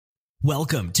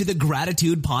Welcome to the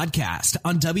Gratitude Podcast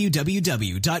on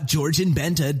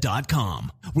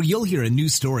www.georgianbenta.com, where you'll hear a new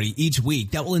story each week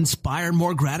that will inspire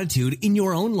more gratitude in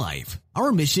your own life.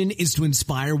 Our mission is to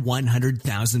inspire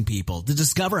 100,000 people to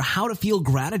discover how to feel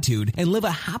gratitude and live a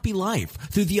happy life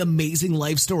through the amazing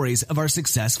life stories of our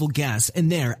successful guests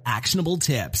and their actionable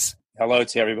tips. Hello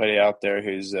to everybody out there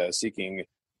who's seeking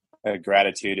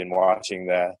gratitude and watching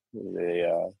the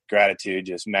gratitude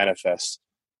just manifest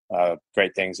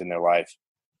great things in their life.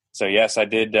 So yes, I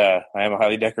did. I am a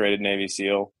highly decorated Navy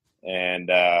SEAL,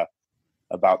 and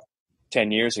about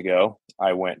 10 years ago,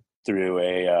 I went through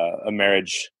a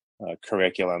marriage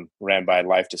curriculum ran by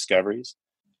Life Discoveries,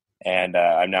 and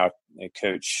I'm now a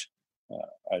coach.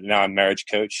 Now I'm a marriage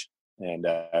coach and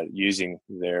using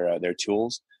their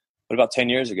tools. But about 10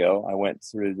 years ago, I went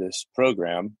through this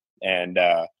program, and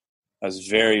I was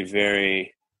very,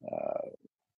 very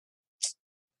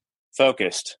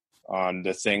focused on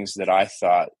the things that I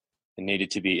thought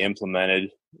needed to be implemented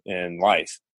in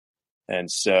life. And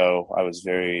so I was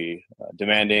very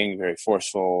demanding, very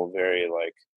forceful, very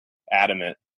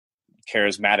adamant,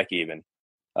 charismatic even,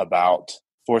 about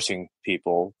forcing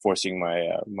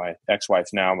my ex-wife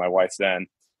now, my wife then,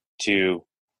 to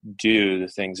do the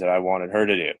things that I wanted her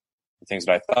to do, the things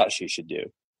that I thought she should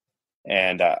do.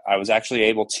 And I was actually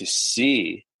able to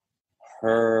see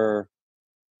her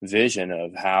vision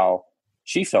of how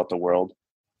she felt the world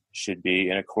should be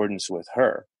in accordance with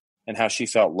her and how she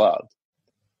felt loved.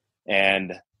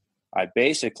 And I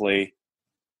basically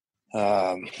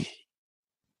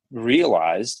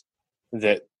realized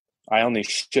that I only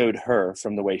showed her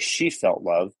from the way she felt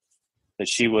loved, that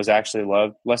she was actually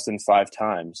loved less than 5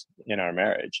 times in our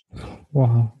marriage.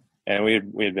 Wow. And we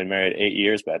had been married 8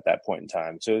 years at that point in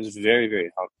time. So it was very, very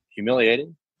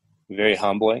humiliating, very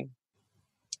humbling.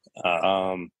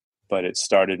 But it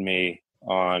started me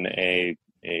on a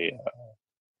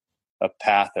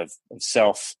path of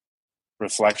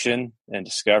self-reflection and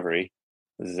discovery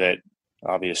that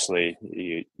obviously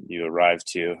you arrive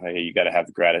to. You got to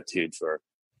have gratitude for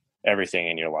everything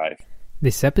in your life.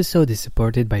 This episode is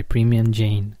supported by Premium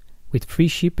Jane. With free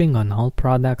shipping on all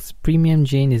products, Premium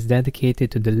Jane is dedicated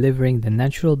to delivering the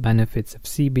natural benefits of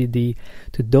CBD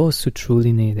to those who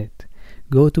truly need it.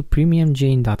 Go to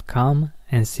premiumjane.com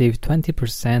and save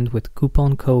 20% with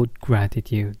coupon code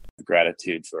GRATITUDE.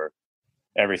 Gratitude for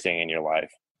everything in your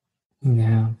life.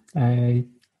 Yeah,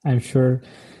 I'm sure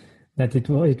that it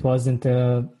wasn't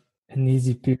an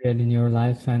easy period in your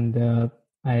life, and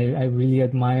I really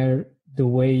admire the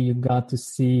way you got to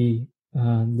see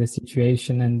the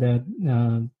situation and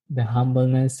the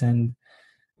humbleness and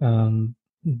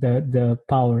the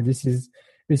power. This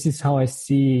is how I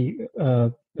see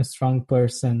a strong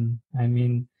person. I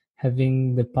mean,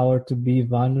 having the power to be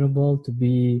vulnerable, to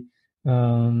be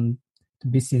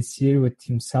sincere with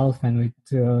himself and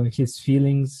with his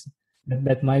feelings.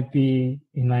 That might be,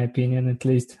 in my opinion, at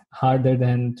least harder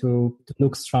than to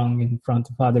look strong in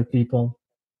front of other people.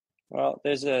 Well,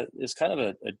 there's kind of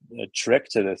a trick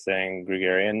to the thing,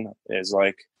 Gregorian, is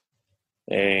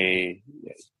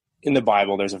in the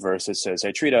Bible, there's a verse that says,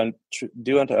 hey,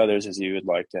 do unto others as you would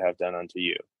like to have done unto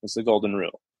you. It's the golden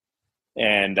rule.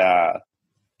 And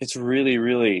it's really,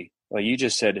 really, like you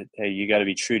just said, hey, you got to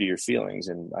be true to your feelings.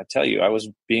 And I tell you, I was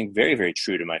being very, very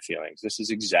true to my feelings. This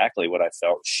is exactly what I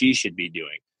felt she should be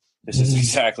doing. This is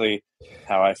exactly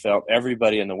how I felt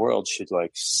everybody in the world should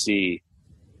see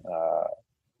the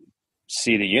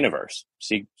universe,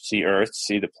 see Earth,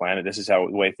 see the planet. This is the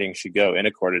way things should go in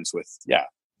accordance with,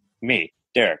 me,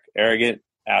 Darek, arrogant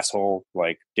asshole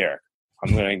like Darek.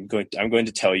 I'm going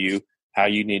to tell you how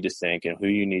you need to think and who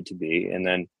you need to be, and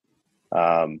then.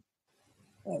 But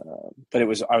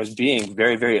I was being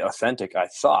very, very authentic, I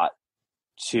thought,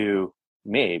 to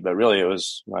me, but really it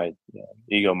was my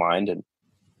ego mind,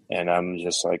 and I'm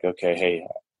just like, okay, hey,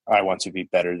 I want to be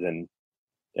better than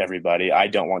everybody. I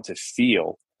don't want to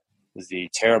feel the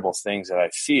terrible things that I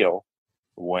feel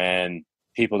when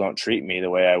people don't treat me the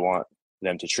way I want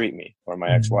them to treat me, or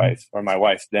my ex-wife, or my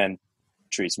wife then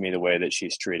treats me the way that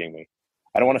she's treating me.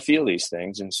 I don't want to feel these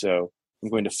things, and so I'm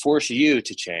going to force you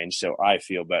to change so I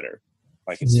feel better.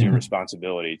 Like it's your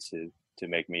responsibility to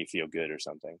make me feel good or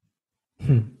something.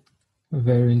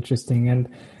 Very interesting. And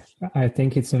I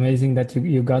think it's amazing that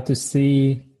you got to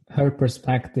see her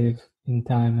perspective in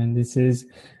time. And this is,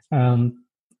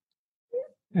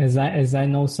 as I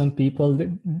know some people,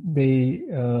 they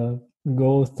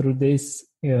go through this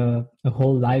a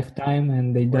whole lifetime,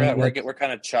 and they don't. We're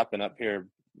kind of chopping up here.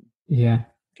 Yeah.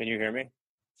 Can you hear me?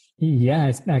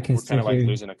 Yeah, I can We're still kind of hear you.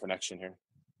 losing a connection here.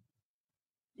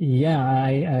 Yeah,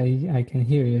 I can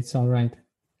hear you. It's all right.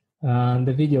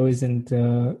 The video isn't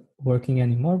working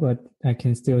anymore, but I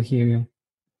can still hear you.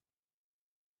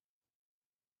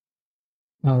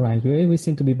 All right, we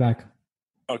seem to be back.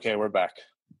 Okay, we're back.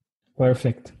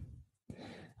 Perfect.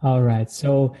 All right,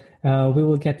 so we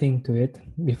will get into it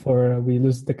before we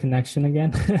lose the connection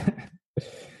again.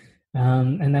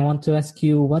 And I want to ask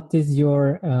you, what is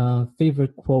your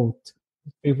favorite quote,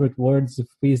 favorite words of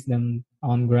wisdom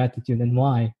on gratitude, and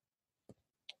why?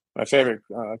 My favorite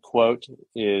quote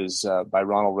is by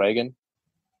Ronald Reagan.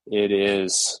 It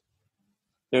is,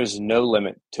 "There's no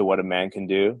limit to what a man can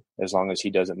do as long as he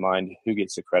doesn't mind who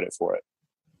gets the credit for it."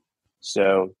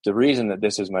 So the reason that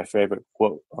this is my favorite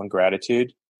quote on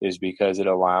gratitude is because it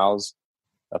allows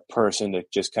a person to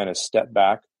just kind of step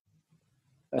back,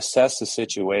 assess the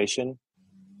situation,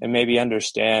 and maybe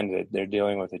understand that they're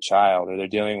dealing with a child, or they're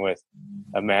dealing with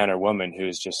a man or woman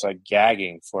who's just like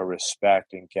gagging for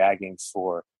respect and gagging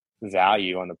for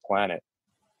value on the planet.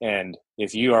 And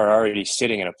if you are already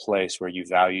sitting in a place where you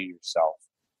value yourself,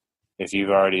 if you've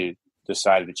already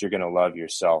decided that you're going to love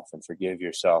yourself and forgive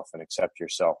yourself and accept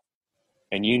yourself,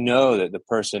 and you know that the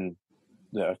person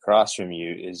across from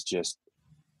you is just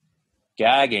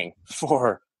gagging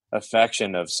for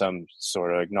affection of some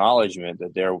sort of acknowledgement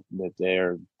that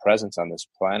their presence on this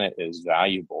planet is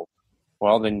valuable,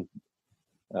 well, then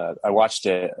I watched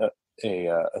a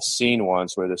scene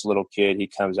once where this little kid, he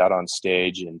comes out on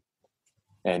stage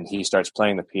and he starts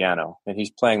playing the piano, and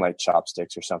he's playing like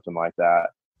chopsticks or something like that.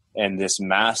 And this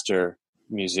master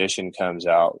musician comes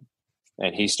out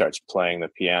and he starts playing the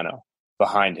piano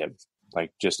behind him,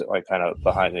 like just like kind of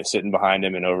behind him, sitting behind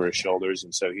him and over his shoulders.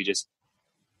 And so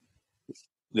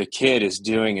the kid is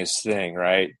doing his thing,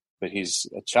 right? But he's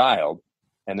a child.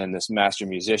 And then this master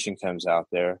musician comes out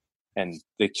there, and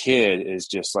the kid is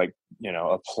just like,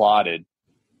 applauded,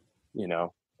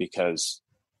 because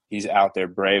he's out there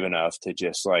brave enough to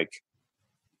just like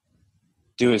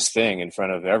do his thing in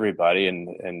front of everybody and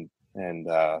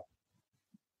I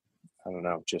don't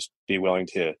know, just be willing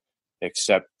to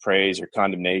accept praise or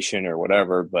condemnation or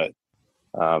whatever. But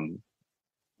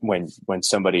when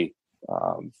somebody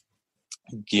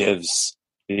gives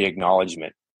the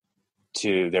acknowledgement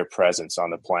to their presence on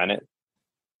the planet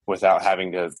without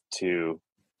having to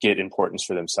get importance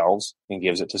for themselves and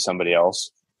gives it to somebody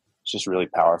else, it's just really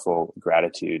powerful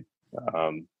gratitude.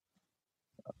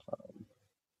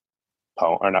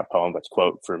 Poem, or not poem, but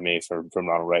quote for me from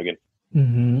Ronald Reagan.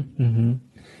 Mm-hmm, mm-hmm.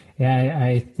 Yeah,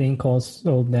 I think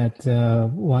also that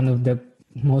one of the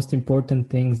most important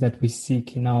things that we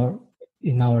seek in our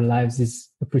lives is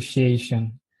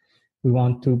appreciation. We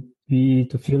want to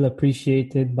feel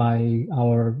appreciated by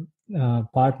our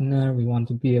partner. We want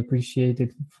to be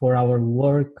appreciated for our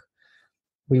work.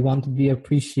 We want to be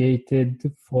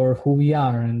appreciated for who we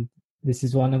are, and this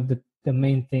is one of the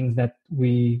main things that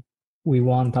we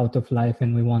want out of life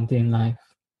and we want in life.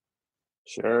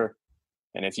 Sure.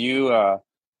 And if you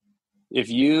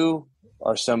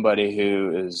are somebody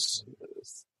who is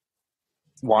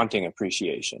wanting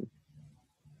appreciation,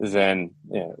 then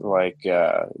like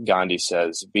Gandhi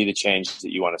says, be the change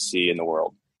that you want to see in the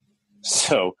world.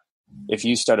 So if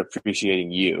you start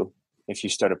appreciating you, if you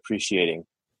start appreciating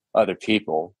other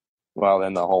people, well,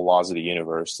 then the whole laws of the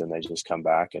universe, then they just come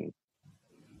back and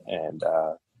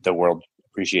the world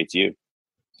appreciates you.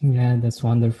 Yeah, that's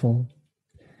wonderful.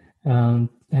 And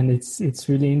it's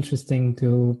really interesting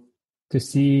to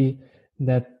see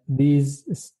that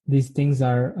these things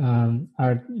are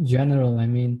general. I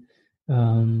mean,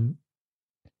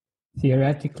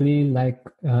 theoretically, like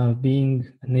being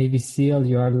a Navy SEAL,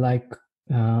 you are like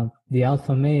the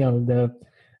alpha male,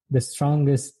 the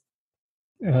strongest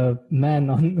man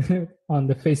on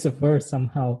the face of Earth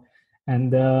somehow.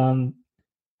 And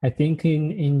I think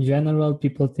in general,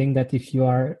 people think that if you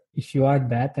are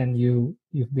that and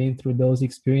you've been through those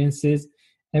experiences,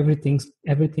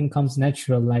 everything comes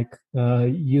natural. Like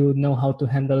you know how to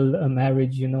handle a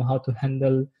marriage, you know how to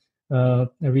handle a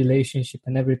relationship,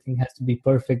 and everything has to be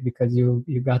perfect because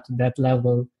you got to that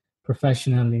level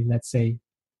professionally, let's say.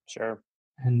 Sure.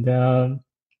 And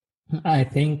I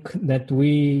think that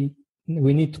we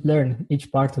need to learn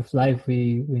each part of life.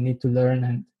 We need to learn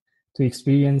and to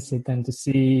experience it and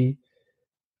to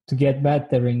get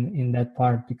better in that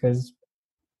part, because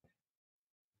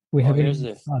we haven't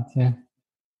thought. Yeah.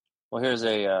 Well, here's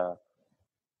a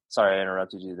sorry I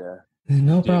interrupted you there.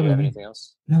 No problem. Do you have anything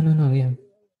else? No, yeah.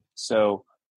 So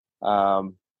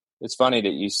it's funny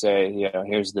that you say,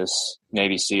 here's this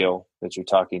Navy SEAL that you're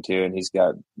talking to, and he's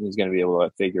going to be able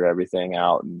to figure everything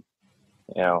out. And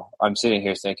I'm sitting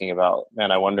here thinking about,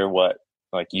 man, I wonder what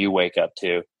like you wake up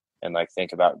to and like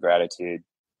think about gratitude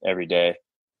every day,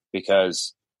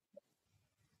 because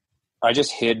I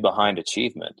just hid behind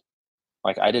achievement.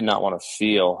 Like, I did not want to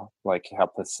feel like how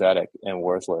pathetic and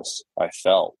worthless I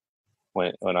felt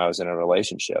when I was in a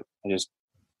relationship. I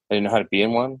didn't know how to be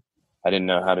in one. I didn't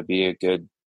know how to be a good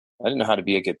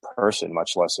person,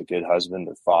 much less a good husband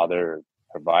or father or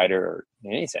provider or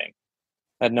anything.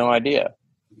 I had no idea.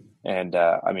 And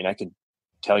I mean, I could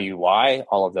tell you why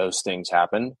all of those things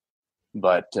happened,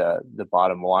 but the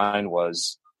bottom line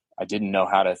was I didn't know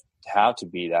how to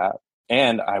be that.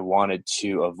 And I wanted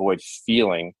to avoid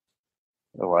feeling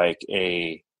like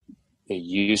a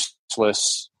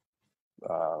useless,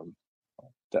 I'm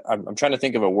trying to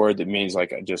think of a word that means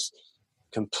like just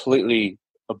completely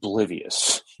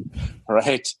oblivious,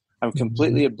 right? I'm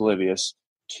completely oblivious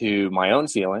to my own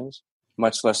feelings,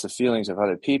 much less the feelings of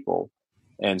other people.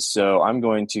 And so I'm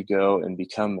going to go and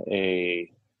become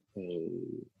a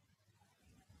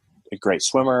great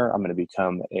swimmer. I'm going to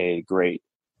become a great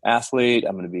athlete.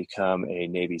 I'm going to become a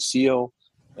Navy SEAL.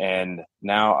 And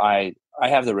now I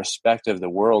have the respect of the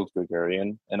world,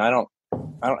 Gregorian, and I don't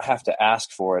have to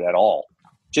ask for it at all,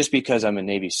 just because I'm a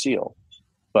Navy SEAL.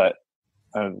 But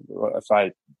if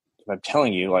I'm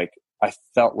telling you, like, I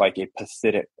felt like a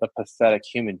pathetic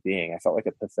human being. I felt like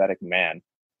a pathetic man,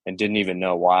 and didn't even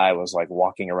know why I was like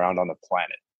walking around on the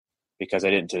planet, because I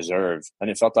didn't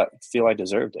feel I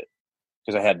deserved it,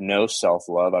 because I had no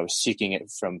self-love. I was seeking it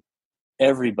from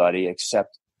everybody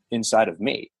except inside of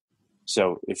me.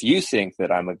 So if you think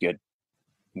that I'm a good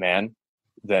man,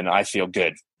 then I feel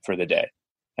good for the day.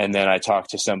 And then I talk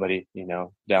to somebody,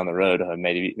 down the road,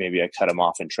 maybe I cut them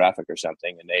off in traffic or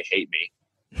something, and they hate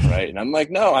me, right? And I'm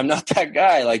like, no, I'm not that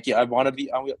guy. Like, I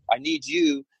need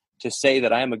you to say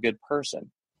that I am a good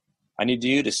person. I need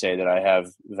you to say that I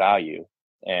have value.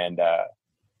 And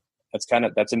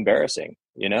that's embarrassing,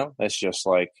 That's just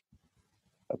like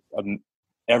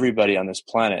everybody on this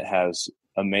planet has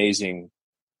amazing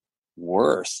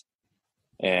worth.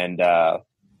 And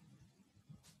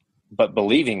but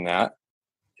believing that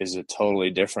is a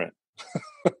totally different.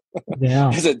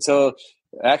 Yeah.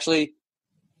 Actually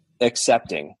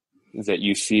accepting that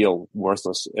you feel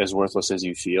worthless as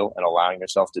you feel, and allowing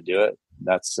yourself to do it.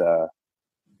 That's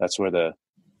where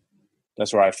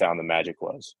I found the magic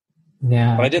was.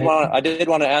 Yeah. But I did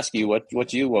want to ask you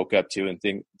what you woke up to and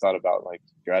thought about, like,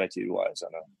 gratitude wise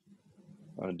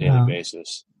on a daily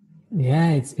basis.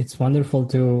 Yeah, it's wonderful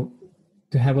to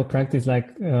have a practice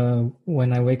like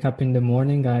when I wake up in the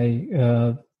morning,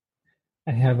 I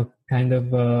have a kind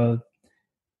of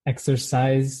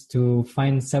exercise to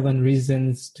find 7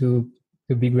 reasons to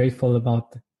be grateful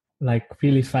about, like,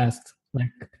 really fast.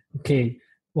 Like, okay,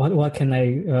 what can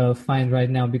I find right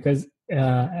now? Because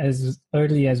as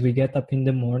early as we get up in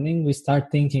the morning, we start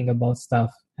thinking about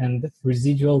stuff, and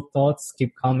residual thoughts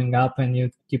keep coming up, and you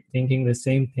keep thinking the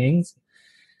same things.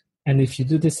 And if you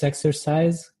do this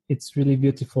exercise, it's really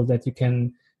beautiful that you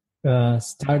can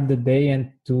start the day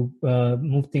and to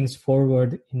move things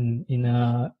forward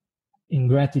in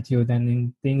gratitude and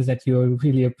in things that you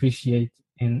really appreciate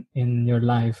in your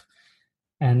life.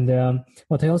 And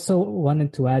what I also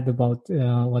wanted to add about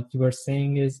what you were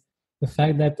saying is the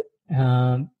fact that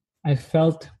I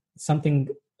felt something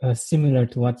similar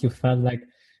to what you felt. Like,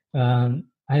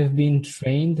 I've been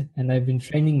trained, and I've been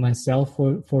training myself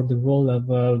for the role of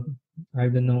a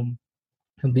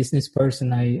business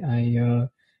person. I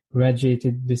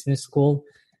graduated business school,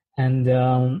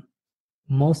 and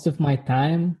most of my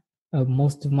time,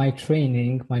 most of my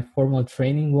training, my formal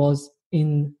training, was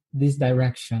in this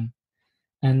direction.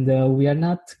 And we are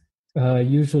not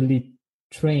usually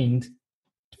trained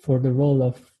for the role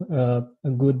of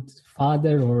a good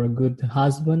father or a good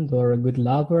husband or a good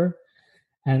lover.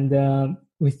 And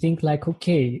we think like,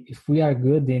 okay, if we are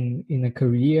good in a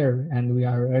career and we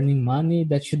are earning money,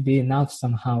 that should be enough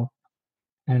somehow.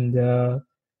 And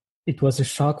it was a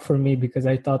shock for me, because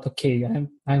I thought, okay, I'm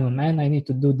a man, I need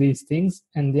to do these things,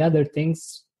 and the other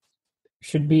things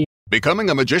should be. Becoming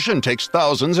a magician takes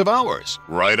thousands of hours,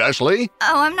 right, Ashley?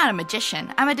 Oh, I'm not a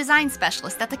magician. I'm a design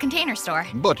specialist at the Container Store.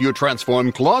 But you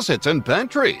transform closets and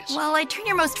pantries. Well, I turn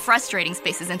your most frustrating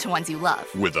spaces into ones you love.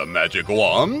 With a magic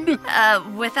wand?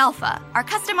 With Alpha, our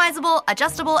customizable,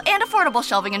 adjustable, and affordable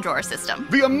shelving and drawer system.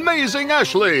 The amazing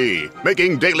Ashley,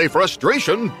 making daily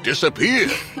frustration disappear.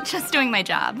 Just doing my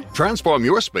job. Transform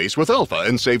your space with Alpha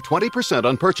and save 20%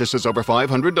 on purchases over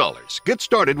 $500. Get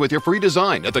started with your free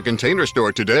design at the Container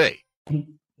Store today.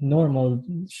 Normal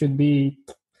should be.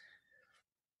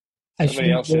 I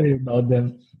shouldn't worry about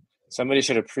them. Somebody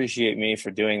should appreciate me for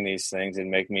doing these things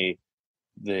and make me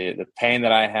the pain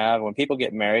that I have. When people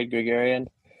get married, Gregorian,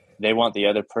 they want the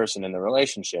other person in the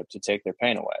relationship to take their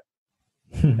pain away.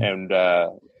 And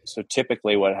so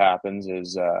typically what happens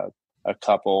is a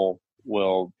couple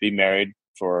will be married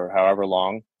for however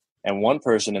long, and one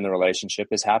person in the relationship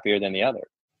is happier than the other.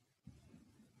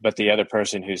 But the other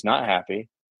person who's not happy,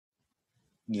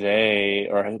 the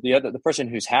person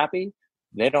who's happy,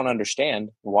 they don't understand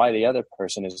why the other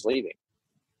person is leaving,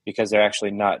 because they're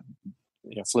actually not,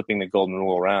 flipping the golden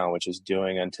rule around, which is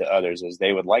doing unto others as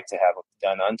they would like to have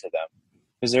done unto them,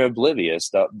 because they're oblivious.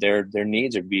 Their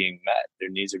needs are being met. Their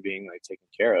needs are being taken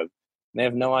care of. And they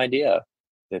have no idea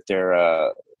that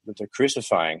they're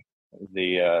crucifying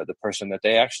the person that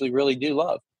they actually really do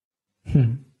love.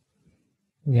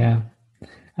 Yeah,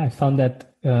 I found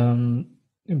that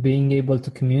being able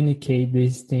to communicate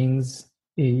these things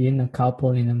in a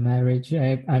couple, in a marriage.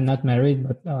 I'm not married,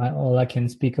 but all I can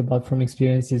speak about from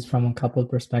experience is from a couple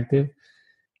perspective.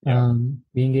 Yeah.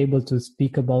 Being able to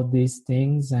speak about these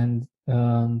things and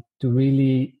to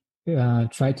really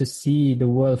try to see the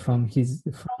world from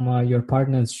your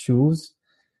partner's shoes.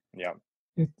 Yeah,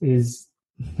 it is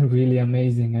really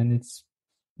amazing, and it's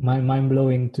mind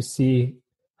blowing to see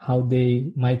how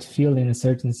they might feel in a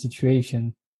certain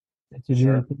situation that you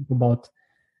didn't think about.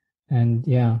 And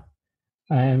yeah,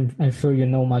 I'm sure you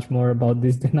know much more about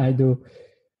this than I do.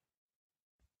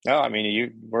 No, I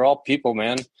mean, we're all people,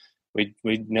 man. We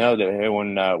know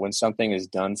that when something is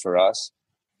done for us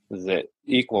that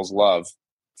equals love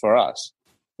for us,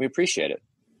 we appreciate it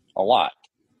a lot.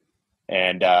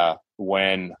 And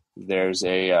when there's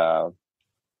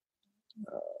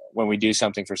when we do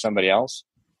something for somebody else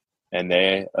and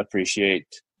they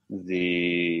appreciate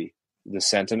the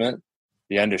sentiment,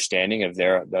 the understanding of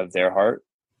their heart,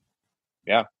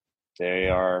 yeah, they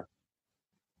are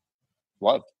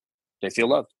loved. They feel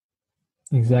loved.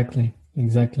 Exactly.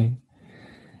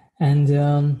 And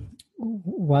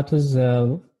what was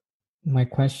my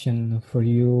question for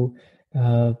you?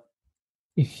 I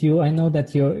know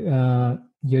that you're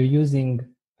using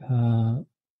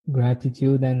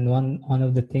gratitude, and one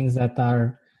of the things that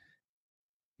are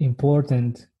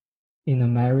important in a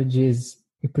marriage is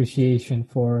appreciation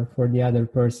for the other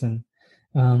person.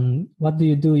 What do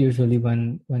you do usually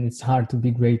when it's hard to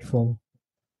be grateful?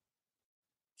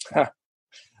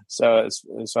 So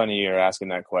it's funny you're asking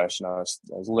that question. I was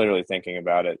literally thinking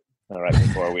about it right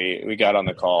before we got on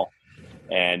the call.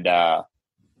 And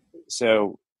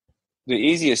so the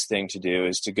easiest thing to do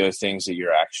is to go things that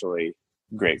you're actually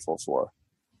grateful for.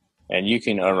 And you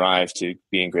can arrive to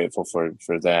being grateful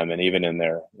for them, and even in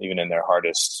their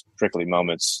hardest prickly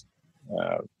moments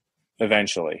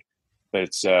eventually. But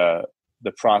it's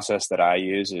the process that I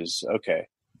use is, okay,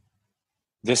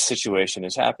 this situation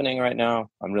is happening right now.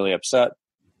 I'm really upset.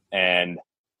 And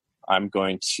I'm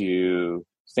going to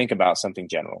think about something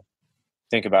general.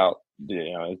 Think about,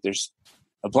 there's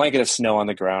a blanket of snow on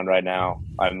the ground right now.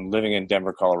 I'm living in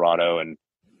Denver, Colorado, and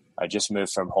I just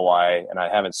moved from Hawaii, and I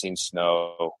haven't seen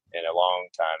snow in a long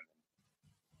time.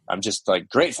 I'm just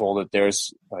grateful that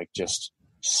there's just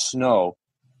snow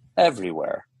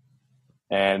everywhere.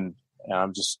 And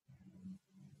I'm just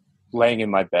laying in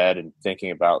my bed and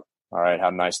thinking about, all right, how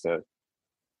nice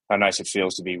it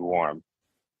feels to be warm.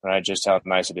 Right, just how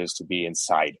nice it is to be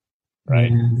inside.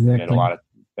 Right, Yeah, exactly.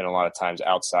 Been a lot of times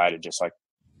outside and just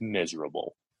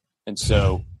miserable. And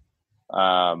so,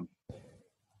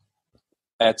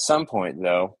 at some point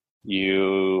though,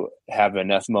 you have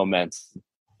enough momentum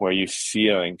where you're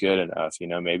feeling good enough.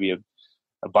 Maybe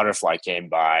a butterfly came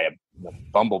by, a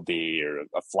bumblebee or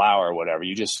a flower or whatever.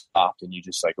 You just stopped and you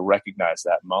just recognize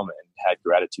that moment and had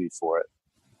gratitude for it.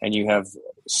 And you have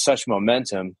such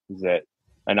momentum that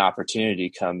an opportunity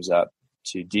comes up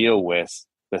to deal with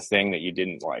the thing that you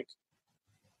didn't like.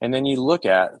 And then you look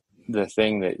at the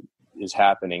thing that is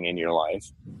happening in your life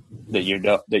that you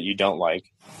don't like,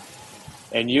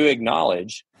 and you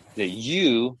acknowledge that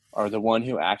you are the one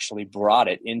who actually brought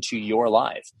it into your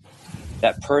life.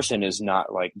 That person is not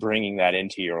bringing that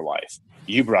into your life.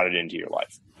 You brought it into your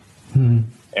life.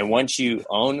 And once you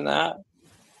own that,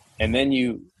 and then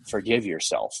you forgive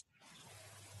yourself,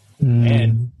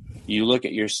 and you look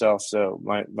at yourself. So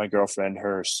my girlfriend,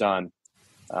 her son,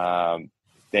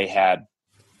 they had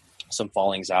some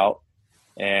fallings out,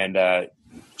 and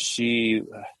she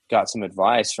got some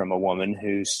advice from a woman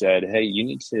who said, hey, you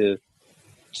need to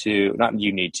not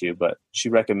you need to, but she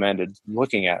recommended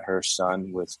looking at her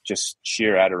son with just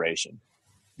sheer adoration,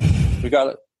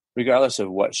 regardless of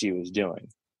what she was doing.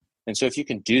 And so if you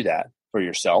can do that for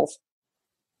yourself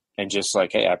and just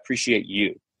hey, I appreciate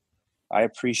you. I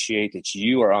appreciate that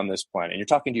you are on this planet and you're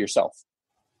talking to yourself.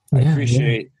 I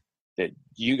appreciate that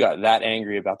you got that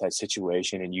angry about that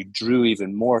situation and you drew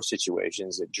even more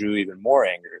situations that drew even more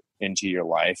anger into your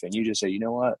life. And you just say, you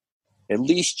know what? at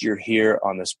least you're here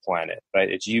on this planet, right?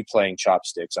 It's you playing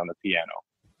chopsticks on the piano,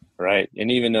 right?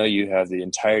 And even though you have the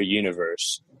entire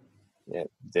universe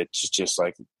that's just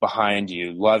like behind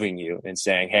you, loving you and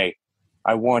saying, hey,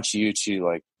 I want you to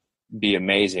like be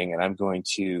amazing, and I'm going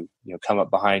to come up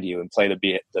behind you and play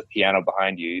the piano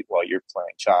behind you while you're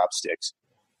playing chopsticks.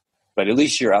 But at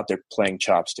least you're out there playing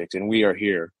chopsticks, and we are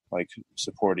here like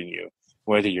supporting you,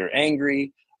 whether you're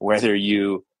angry, whether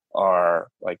you are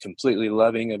like completely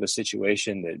loving of a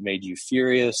situation that made you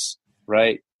furious,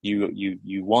 right? You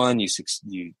won,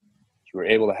 you were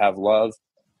able to have love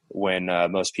when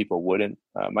most people wouldn't.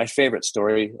 My favorite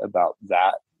story about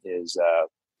that is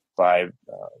by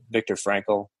Viktor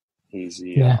Frankl. He's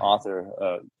the author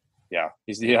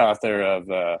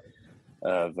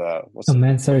of what's A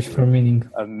Man's Search for Meaning.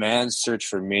 A Man's Search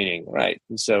for Meaning, right?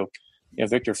 And so,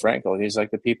 Viktor Frankl, he's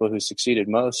like the people who succeeded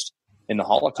most in the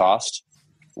Holocaust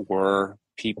were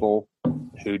people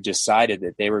who decided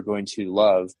that they were going to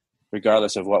love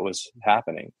regardless of what was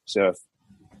happening. So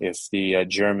if the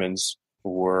Germans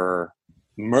were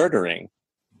murdering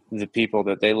the people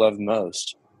that they loved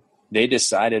most, they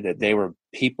decided that they were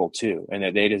people too, and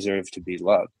that they deserved to be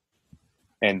loved.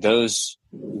 And those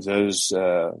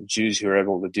Jews who were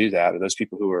able to do that, or those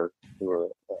people who were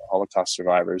Holocaust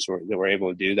survivors that were able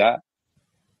to do that,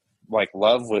 like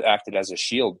love acted as a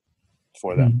shield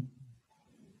for them,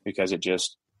 because it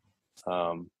just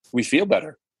we feel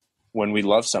better when we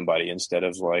love somebody instead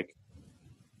of like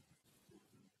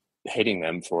hating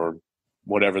them for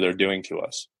whatever they're doing to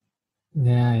us.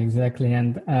 Yeah, exactly.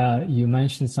 And you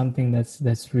mentioned something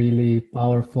that's really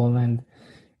powerful, and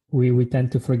we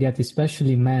tend to forget,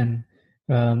 especially men,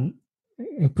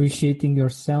 appreciating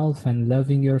yourself and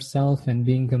loving yourself and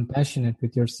being compassionate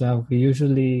with yourself. We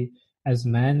usually, as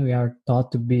men, we are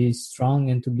taught to be strong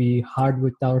and to be hard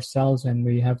with ourselves, and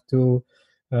we have to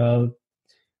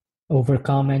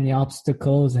overcome any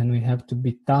obstacles, and we have to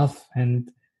be tough.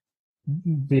 And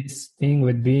this thing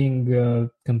with being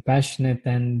compassionate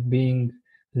and being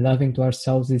loving to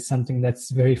ourselves is something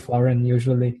that's very foreign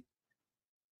usually.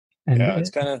 And it's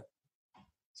kind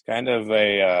of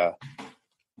a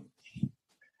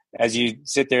as you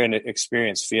sit there and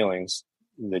experience feelings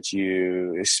that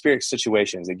you experience,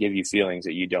 situations that give you feelings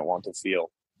that you don't want to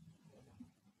feel,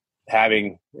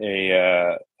 having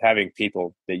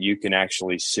people that you can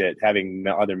actually having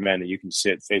other men that you can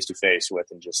sit face to face with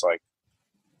and just like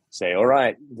say, all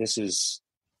right, this is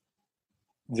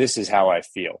how I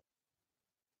feel.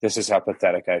 This is how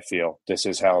pathetic I feel. This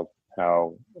is how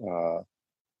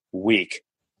weak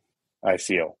I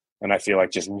feel. And I feel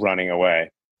like just running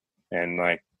away and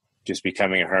like just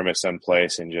becoming a hermit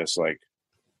someplace and just like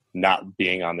not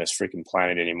being on this freaking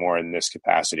planet anymore in this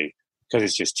capacity because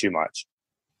it's just too much.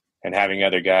 And having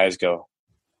other guys go,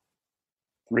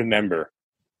 remember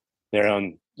their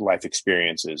own life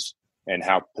experiences and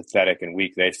how pathetic and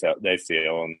weak they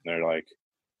feel. And they're like,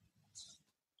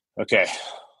 okay,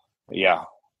 yeah,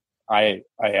 I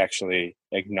actually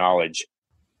acknowledge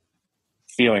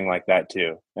feeling like that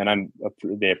too. And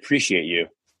they appreciate you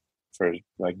for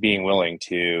like being willing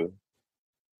to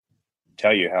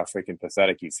tell you how freaking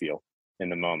pathetic you feel in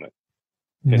the moment,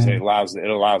 because it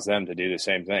allows them to do the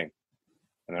same thing.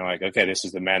 And they're like, okay, this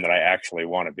is the man that I actually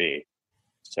want to be.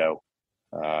 So,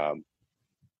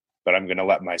 but I'm going to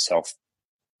let myself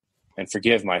and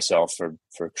forgive myself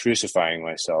for crucifying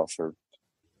myself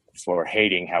for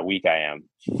hating how weak I am.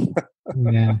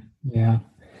 Yeah.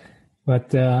 But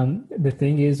the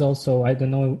thing is also, I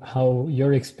don't know how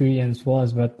your experience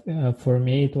was, but for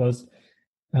me it was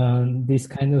these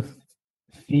kind of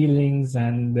feelings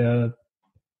and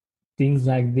things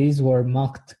like these were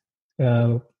mocked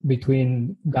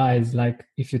between guys. Like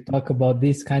if you talk about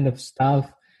this kind of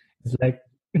stuff, it's like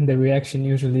the reaction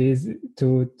usually is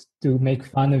to make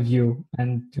fun of you,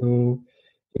 and to,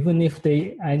 even if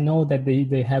I know that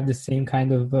they have the same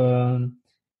kind of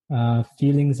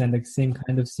feelings and the same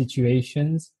kind of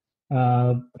situations,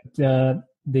 but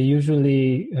they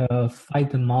usually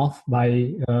fight them off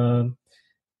by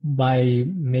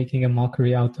making a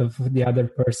mockery out of the other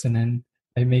person and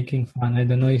by making fun. I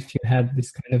don't know if you had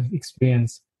this kind of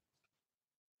experience.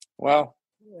 Well,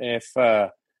 if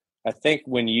I think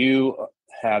when you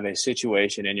have a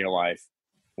situation in your life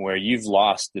where you've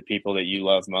lost the people that you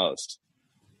love most,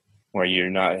 where you're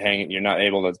not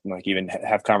able to like even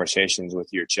have conversations with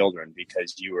your children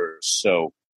because you were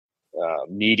so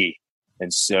needy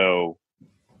and so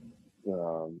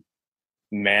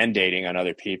mandating on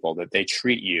other people that they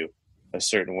treat you a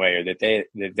certain way, or that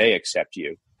they accept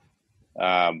you.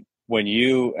 When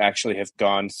you actually have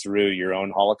gone through your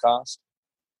own Holocaust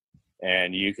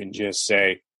and you can just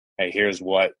say, hey, here's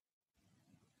what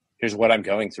here's what I'm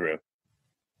going through.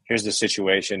 Here's the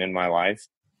situation in my life.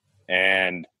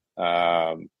 And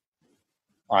I'm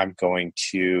not going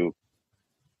to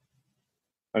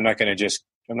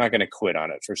quit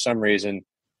on it. For some reason,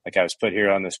 like I was put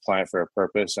here on this planet for a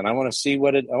purpose, and I want to see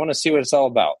what it's all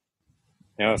about.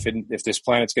 You know, if this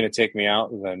planet's going to take me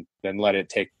out, then let it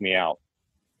take me out.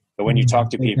 But when you talk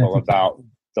to people about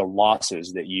the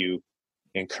losses that you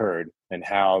incurred and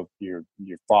how your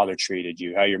father treated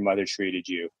you, how your mother treated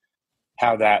you,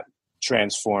 how that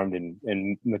transformed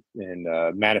and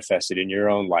manifested in your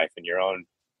own life and your own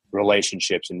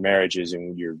relationships and marriages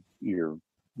and your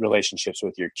relationships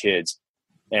with your kids,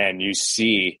 and you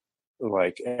see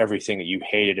like everything that you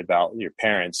hated about your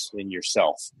parents in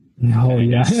yourself. Oh,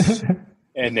 yeah.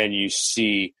 And then you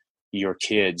see your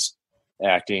kids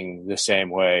acting the same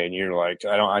way, and you're like,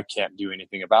 I can't do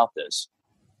anything about this,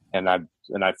 and I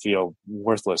feel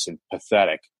worthless and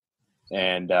pathetic.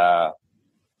 And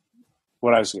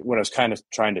what I was kind of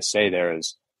trying to say there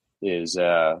is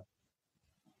I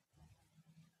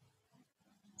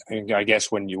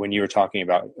guess when you were talking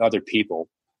about other people,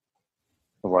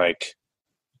 like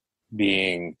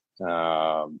being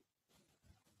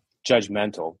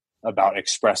judgmental about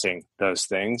expressing those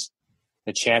things,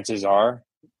 the chances are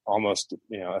almost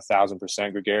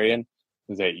 1,000% Gregarian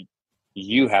that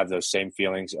you have those same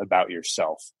feelings about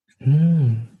yourself.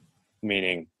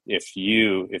 Meaning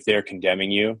if they're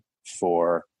condemning you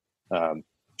for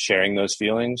sharing those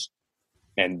feelings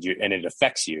and it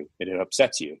affects you, and it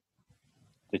upsets you,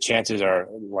 the chances are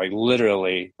like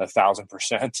literally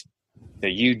 1,000%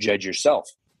 that you judge yourself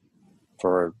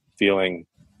for feeling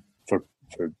for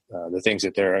the things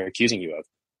that they're accusing you of.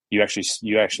 You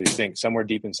actually think somewhere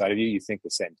deep inside of you think the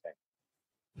same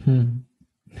thing.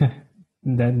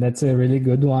 That's a really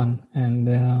good one. And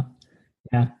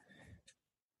yeah,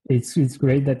 it's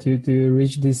great that you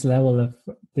reach this level of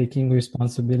taking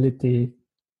responsibility.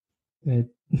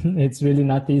 It's really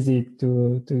not easy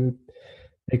to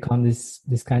take on this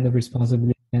kind of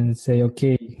responsibility and say,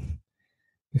 okay,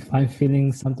 if I'm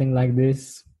feeling something like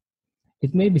this,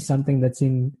 it may be something that's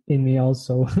in me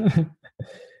also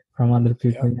from other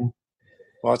people. Yeah.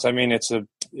 Well,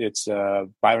 it's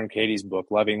Byron Katie's book,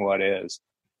 Loving What Is.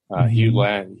 Hugh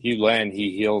Len,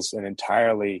 he heals an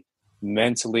entirely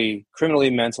criminally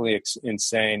mentally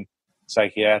insane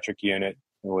psychiatric unit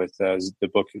with the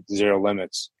book Zero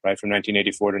Limits, right, from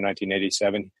 1984 to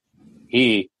 1987.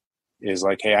 He is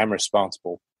like, hey, I'm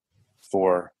responsible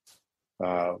for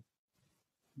the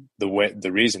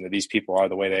reason that these people are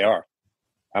the way they are.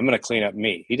 I'm going to clean up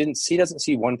me. He doesn't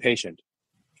see one patient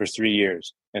for 3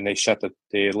 years, and they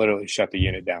literally shut the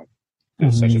unit down.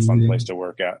 It's such a fun place to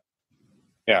work at.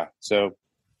 Yeah. So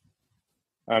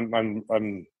I'm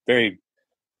very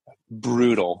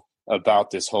brutal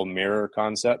about this whole mirror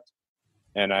concept.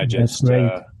 And I just,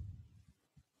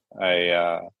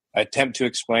 I attempt to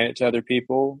explain it to other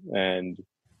people. And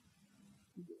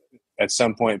at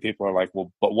some point people are like,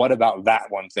 well, but what about that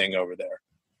one thing over there?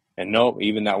 And no,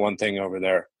 even that one thing over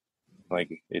there,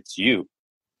 like, it's you.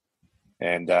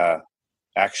 And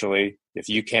actually, if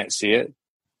you can't see it,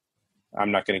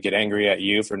 I'm not going to get angry at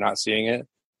you for not seeing it.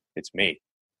 It's me.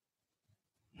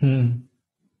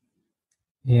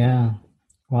 Yeah.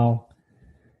 Wow.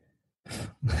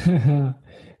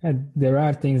 And there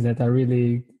are things that are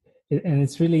really, and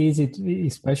it's really easy,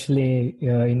 especially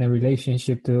in a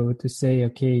relationship, to say,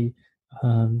 okay,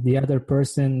 the other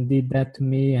person did that to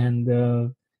me,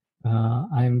 and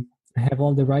I have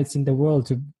all the rights in the world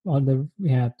to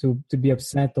be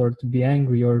upset or to be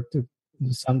angry or to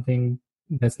do something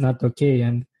that's not okay.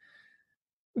 And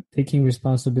taking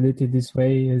responsibility this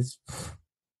way is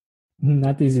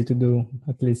not easy to do,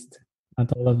 at least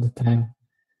not all of the time.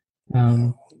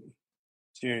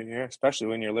 Especially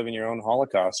when you're living your own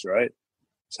Holocaust, right?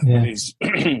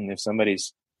 If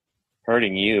somebody's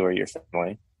hurting you or your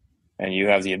family, and you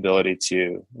have the ability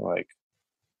to like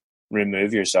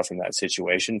remove yourself from that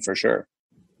situation, for sure,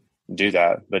 do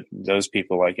that. But those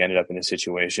people like ended up in a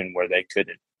situation where they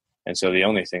couldn't, and so the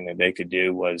only thing that they could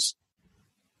do was,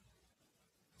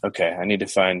 okay, I need to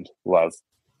find love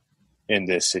in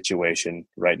this situation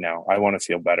right now. I want to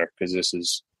feel better because this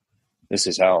is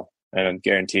hell. And I'm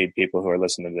guaranteed people who are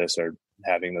listening to this are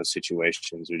having those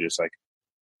situations. They're just like,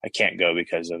 I can't go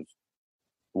because of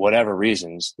whatever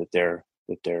reasons that they're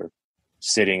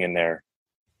sitting in their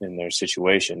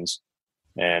situations.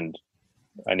 And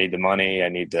I need the money. I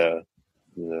need the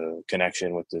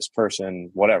connection with this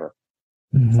person, whatever.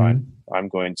 Fine. I'm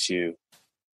going to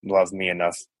love me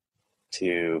enough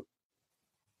to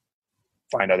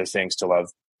find other things to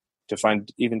love, to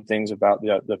find even things about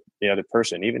the other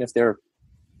person, even if they're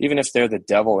the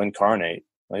devil incarnate.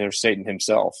 or Satan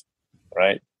himself,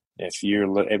 right? If you're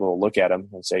able to look at them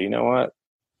and say, you know what,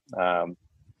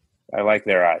 I like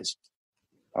their eyes,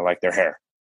 I like their hair,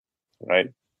 right?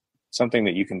 Something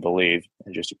that you can believe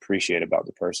and just appreciate about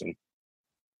the person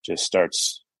just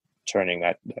starts turning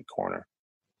that corner.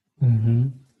 Mm-hmm.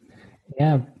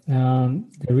 Yeah,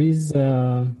 there is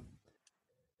a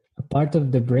part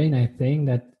of the brain, I think,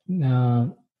 that,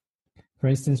 for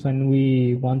instance, when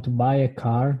we want to buy a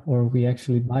car or we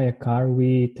actually buy a car,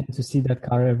 we tend to see that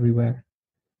car everywhere.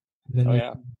 Oh,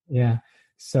 yeah. Yeah.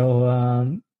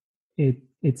 So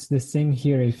it's the same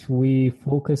here. If we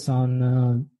focus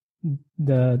on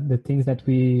the things that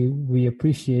we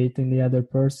appreciate in the other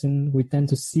person, we tend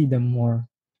to see them more,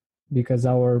 because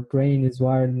our brain is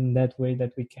wired in that way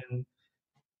that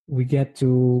we get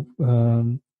to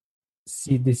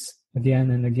see this again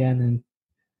and again and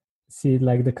see it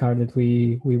like the car that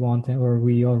we want or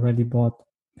we already bought.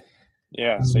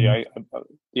 Yeah. So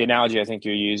the analogy I think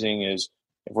you're using is,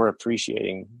 if we're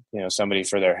appreciating, somebody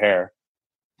for their hair,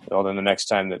 well, then the next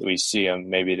time that we see them,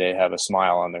 maybe they have a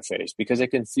smile on their face, because they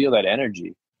can feel that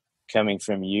energy coming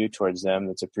from you towards them.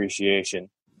 That's appreciation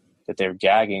that they're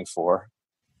gagging for,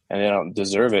 and they don't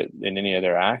deserve it in any of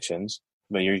their actions,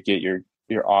 but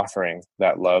you're offering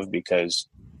that love because,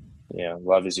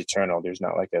 love is eternal. There's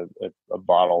not like a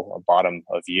bottom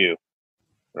of you,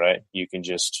 right? You can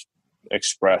just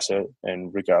express it,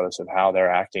 and regardless of how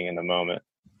they're acting in the moment,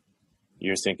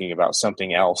 you're thinking about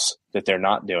something else that they're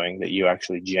not doing that you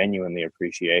actually genuinely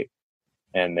appreciate,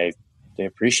 and they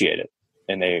appreciate it,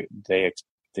 and they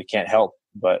can't help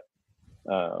but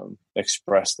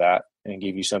express that and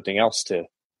give you something else to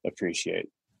appreciate.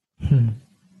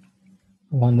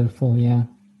 Wonderful. Yeah.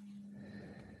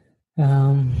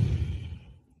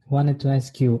 Wanted to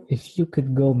ask you, if you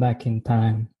could go back in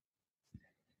time,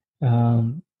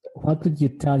 what would you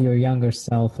tell your younger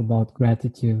self about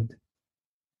gratitude?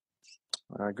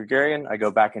 Gregarian, I go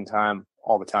back in time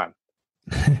all the time.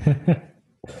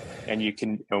 And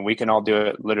we can all do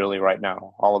it literally right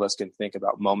now. All of us can think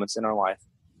about moments in our life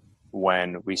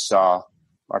when we saw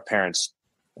our parents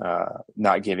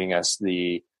not giving us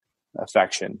the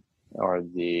affection or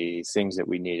the things that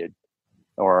we needed,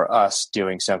 or us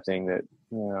doing something that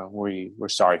we were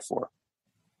sorry for,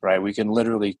 right? We can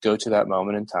literally go to that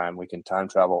moment in time. We can time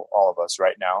travel, all of us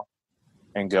right now,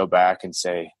 and go back and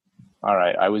say, all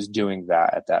right, I was doing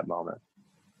that at that moment.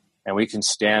 And we can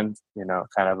stand,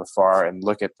 kind of afar and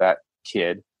look at that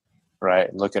kid,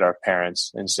 right? Look at our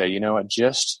parents and say, you know what,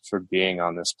 just for being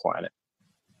on this planet,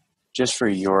 just for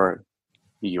your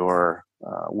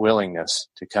willingness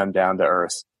to come down to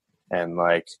earth and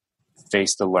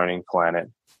face the learning planet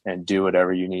and do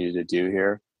whatever you needed to do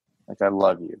here. I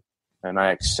love you and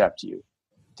I accept you.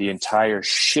 The entire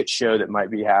shit show that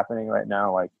might be happening right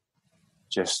now,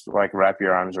 just wrap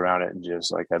your arms around it and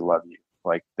just I love you.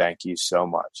 Thank you so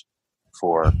much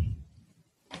for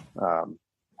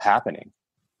happening,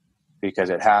 because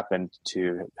it happened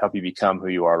to help you become who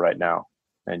you are right now,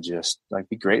 and just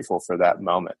be grateful for that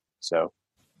moment. So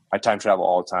I time travel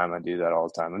all the time. I do that all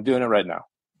the time. I'm doing it right now.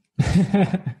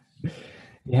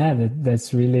 Yeah,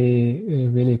 that's really,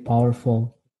 really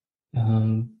powerful.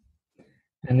 And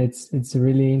it's a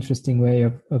really interesting way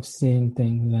of seeing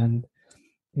things. And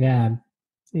yeah,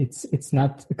 it's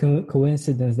not a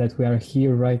coincidence that we are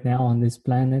here right now on this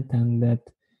planet, and that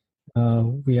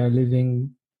we are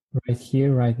living right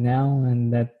here, right now,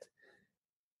 and that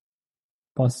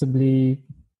possibly,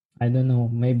 I don't know,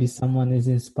 maybe someone is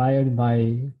inspired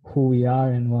by who we are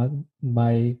and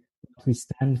by what we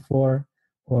stand for,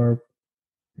 or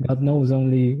God knows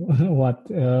only what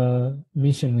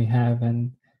mission we have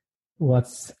and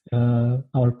what's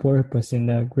our purpose in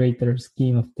the greater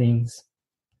scheme of things.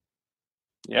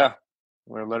 Yeah,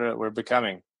 we're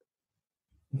becoming.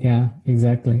 Yeah,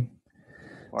 exactly.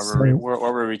 Or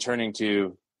we're returning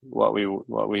to what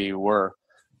we were.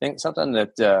 I think something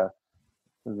that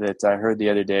I heard the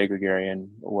other day, Gregarian,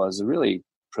 was really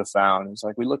profound. It's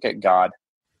we look at God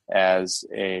as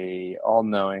a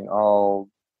all-knowing, all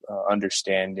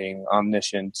understanding,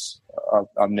 omniscient,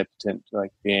 omnipotent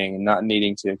being, and not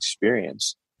needing to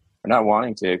experience or not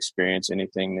wanting to experience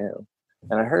anything new.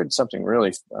 And I heard something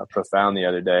really profound the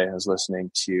other day. I was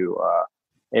listening to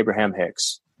Abraham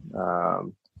Hicks,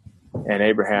 and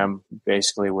Abraham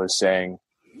basically was saying,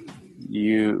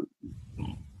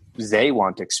 they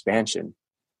want expansion.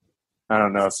 I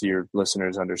don't know if your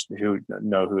listeners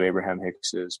know who Abraham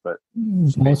Hicks is, but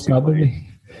most probably,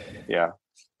 yeah.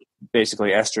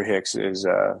 Basically, Esther Hicks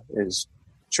is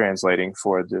translating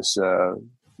for this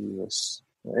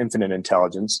infinite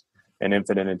intelligence, and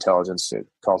infinite intelligence, it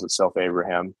calls itself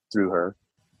Abraham through her.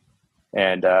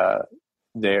 And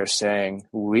they're saying,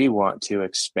 we want to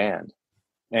expand.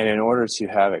 And in order to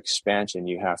have expansion,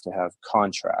 you have to have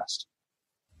contrast.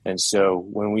 And so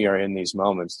when we are in these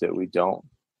moments that we don't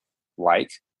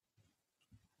like,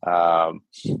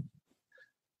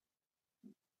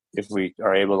 if we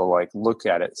are able to like look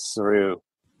at it through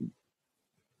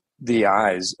the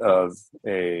eyes of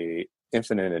a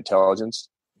infinite intelligence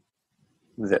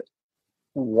that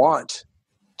want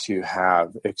to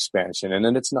have expansion, and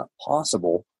then it's not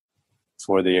possible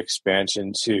for the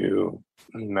expansion to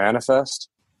manifest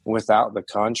without the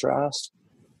contrast,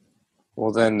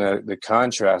 well, then the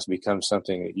contrast becomes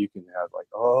something that you can have like,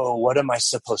 oh, what am I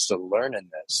supposed to learn in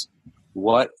this?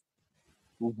 What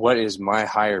is my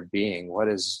higher being? What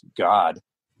is God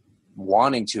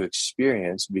wanting to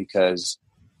experience because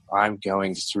I'm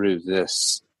going through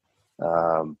this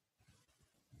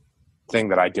thing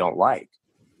that I don't like?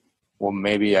 Well,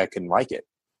 maybe I can like it.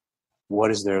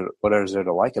 What is there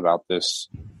to like about this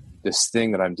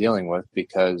thing that I'm dealing with?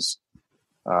 Because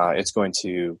it's going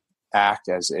to act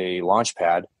as a launch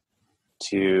pad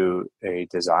to a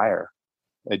desire,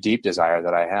 a deep desire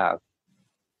that I have.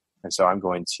 And so I'm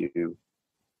going to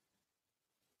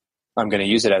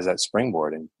use it as that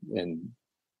springboard and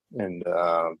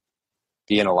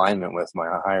be in alignment with my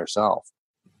higher self.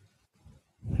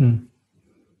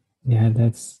 Yeah,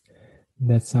 that's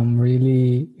some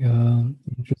really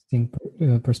interesting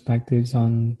perspectives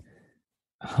on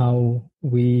how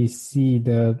we see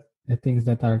the things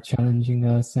that are challenging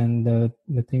us and the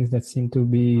things that seem to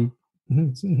be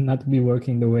not be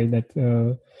working the way that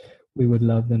we would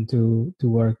love them to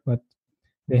work, but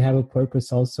they have a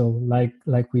purpose also, like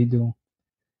we do.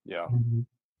 Yeah.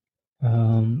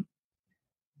 Do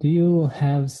you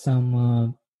have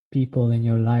some people in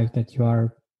your life that you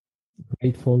are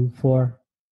grateful for?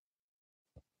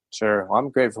 Sure. Well, I'm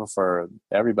grateful for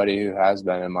everybody who has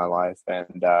been in my life,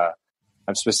 and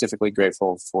I'm specifically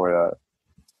grateful for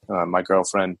my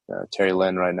girlfriend, Terry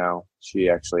Lynn, right now. She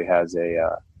actually has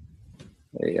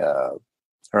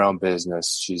her own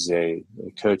business. She's a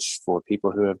coach for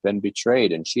people who have been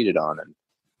betrayed and cheated on. And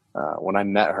when I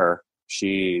met her,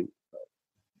 she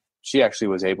actually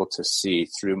was able to see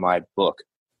through my book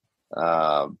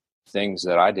things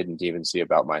that I didn't even see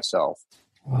about myself.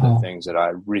 Wow. The things that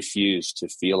I refused to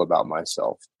feel about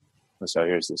myself. And so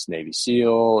here's this Navy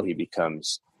SEAL. He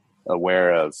becomes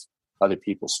aware of other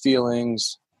people's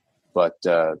feelings, but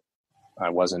I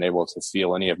wasn't able to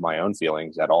feel any of my own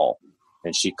feelings at all.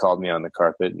 And she called me on the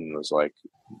carpet and was like,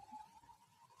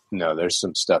 no, there's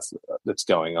some stuff that's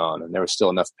going on. And there was still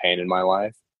enough pain in my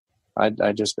life.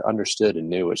 I just understood and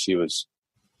knew what she was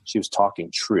talking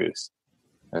truth.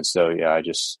 And so, yeah,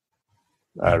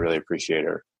 I really appreciate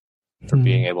her for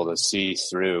being able to see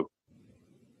through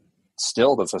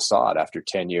still the facade after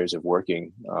 10 years of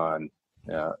working on,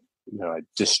 a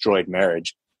destroyed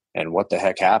marriage, and what the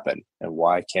heck happened, and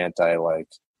why can't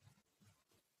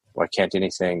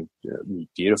anything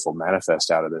beautiful manifest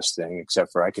out of this thing,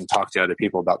 except for I can talk to other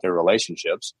people about their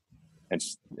relationships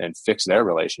and fix their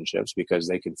relationships because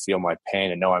they can feel my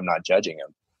pain and know I'm not judging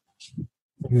them.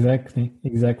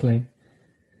 Exactly.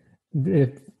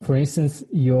 For instance,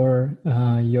 your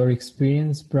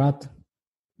experience brought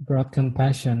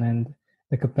compassion and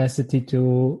the capacity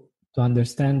to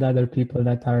understand other people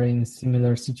that are in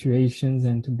similar situations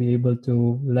and to be able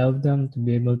to love them, to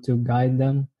be able to guide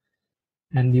them.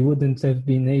 And you wouldn't have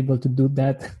been able to do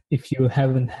that if you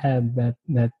haven't had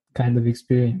that kind of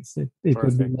experience. It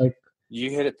would be like, you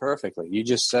hit it perfectly. You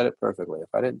just said it perfectly. If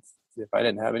I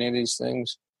didn't have any of these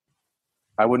things,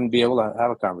 I wouldn't be able to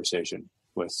have a conversation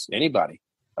with anybody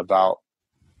about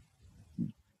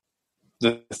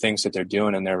the things that they're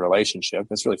doing in their relationship.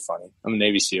 It's really funny. I'm a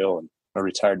Navy SEAL and a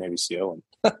retired Navy SEAL,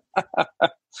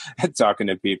 and talking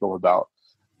to people about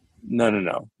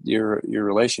no. Your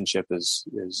relationship is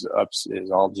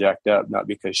all jacked up, not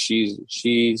because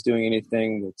she's doing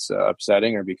anything that's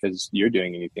upsetting or because you're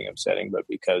doing anything upsetting, but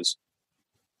because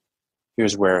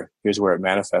here's where it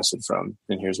manifested from,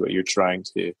 and here's what you're trying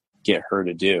to get her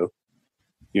to do.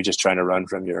 You're just trying to run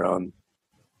from your own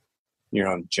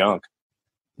junk.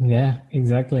 Yeah,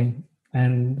 exactly.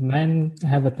 And men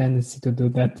have a tendency to do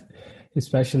that,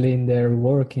 especially in their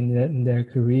work, in their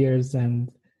careers,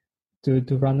 and to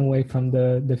run away from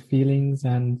the feelings.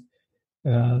 And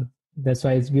that's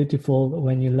why it's beautiful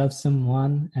when you love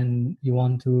someone and you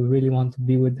really want to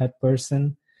be with that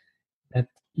person, that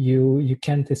you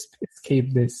can't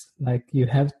escape this. Like, you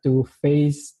have to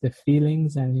face the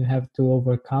feelings and you have to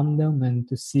overcome them and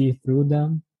to see through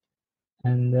them.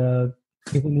 And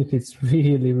even if it's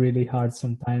really, really hard,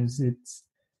 sometimes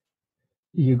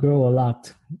you grow a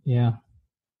lot. Yeah.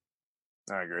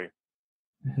 I agree.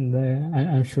 And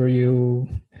I'm sure you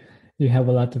have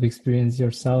a lot of experience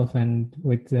yourself and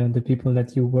with the people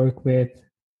that you work with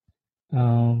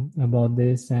about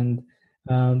this. And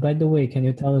by the way, can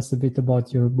you tell us a bit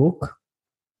about your book?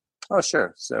 Oh,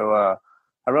 sure. So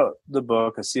I wrote the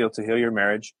book, A Seal to Heal Your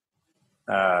Marriage.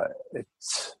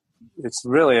 It's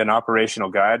really an operational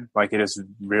guide. Like, it is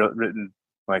written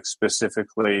like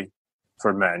specifically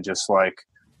for men, just like,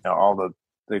 you know, all the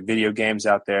video games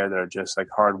out there that are just like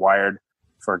hardwired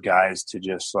for guys to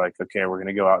just like, okay, we're going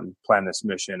to go out and plan this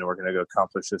mission, and we're going to go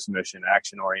accomplish this mission,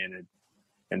 action oriented.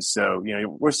 And so, you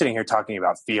know, we're sitting here talking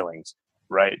about feelings,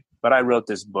 right? But I wrote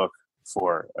this book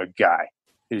for a guy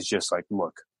who's just like,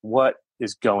 look, what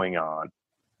is going on?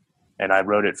 And I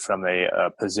wrote it from a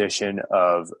position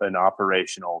of an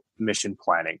operational mission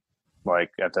planning, like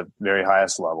at the very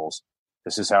highest levels.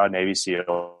 This is how a Navy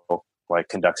SEAL like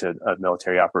conducts a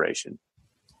military operation.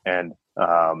 And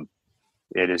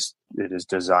it is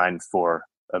designed for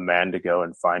a man to go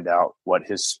and find out what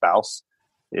his spouse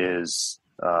is,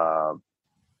 how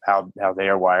they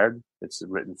are wired. It's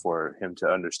written for him to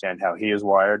understand how he is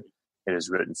wired. It is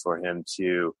written for him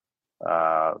to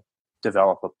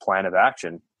develop a plan of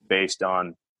action based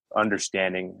on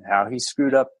understanding how he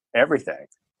screwed up everything,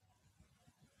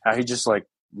 how he just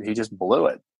blew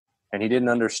it, and he didn't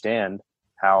understand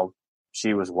how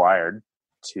she was wired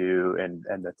to, and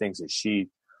the things that she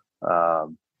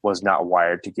was not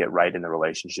wired to get right in the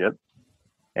relationship.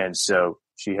 And so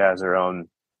she has her own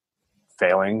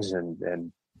failings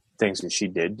and things that she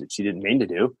did that she didn't mean to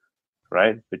do,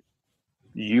 right? But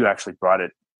you actually brought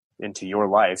it into your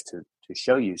life to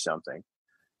show you something.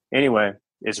 Anyway,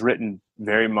 it's written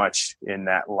very much in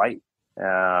that light.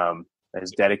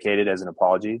 It's dedicated as an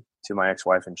apology to my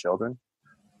ex-wife and children.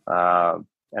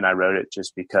 And I wrote it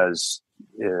just because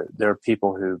there are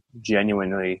people who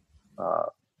genuinely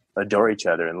adore each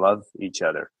other and love each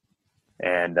other.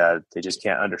 And they just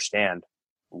can't understand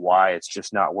why it's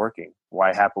just not working,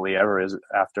 why happily ever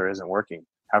after isn't working.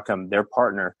 How come their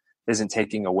partner isn't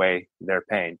taking away their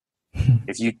pain?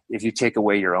 If you take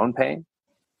away your own pain,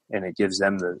 and it gives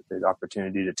them the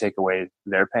opportunity to take away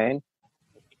their pain,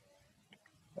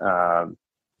 a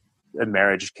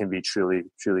marriage can be truly,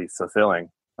 truly fulfilling.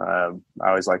 I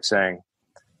always like saying,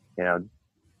 you know,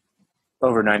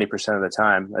 over 90% of the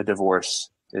time, a divorce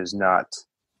is not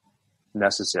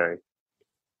necessary.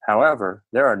 However,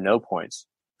 there are no points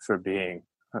for being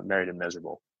married and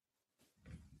miserable.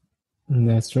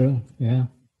 That's true. Yeah.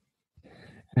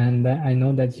 And I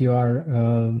know that you are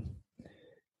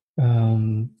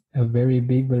a very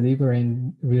big believer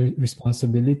in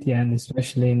responsibility, and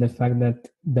especially in the fact that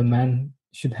the man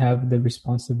should have the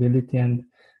responsibility. And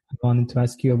I wanted to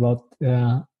ask you about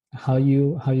how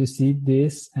you see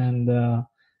this. And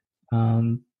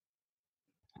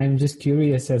I'm just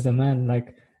curious, as a man,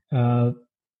 like,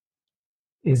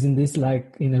 isn't this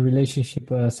like in a relationship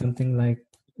something like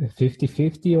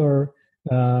 50-50, or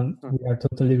we are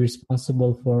totally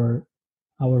responsible for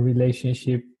our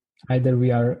relationship, either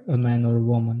we are a man or a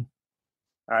woman?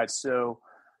 All right. So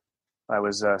I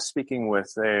was speaking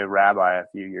with a rabbi a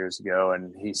few years ago,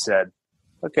 and he said,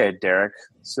 okay, Darek,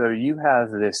 so you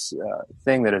have this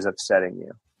thing that is upsetting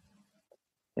you.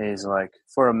 And he's like,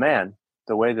 for a man,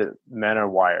 the way that men are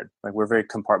wired, like, we're very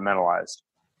compartmentalized.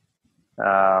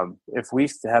 If we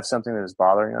have something that is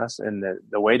bothering us, and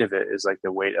the weight of it is like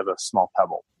the weight of a small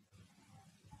pebble,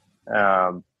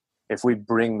 if we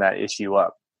bring that issue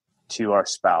up to our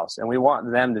spouse and we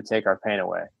want them to take our pain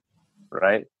away,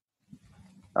 right?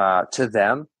 To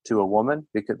them, to a woman,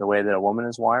 because the way that a woman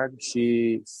is wired,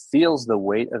 she feels the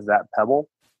weight of that pebble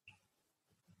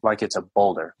like it's a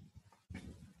boulder.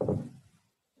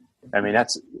 I mean,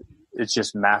 it's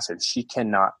just massive. She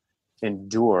cannot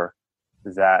endure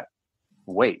that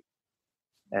weight.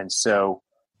 And so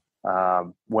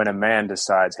when a man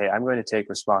decides, hey, I'm going to take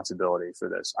responsibility for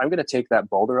this, I'm going to take that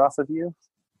boulder off of you,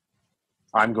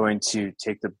 I'm going to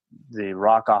take the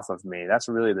rock off of me. That's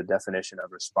really the definition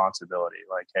of responsibility.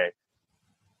 Like, hey,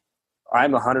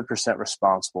 I'm 100%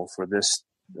 responsible for this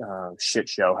shit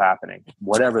show happening,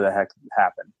 whatever the heck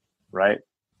happened, right?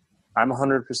 I'm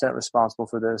 100% responsible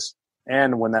for this.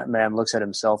 And when that man looks at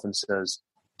himself and says,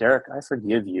 Darek, I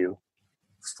forgive you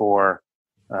for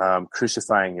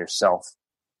crucifying yourself,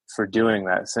 for doing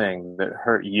that thing that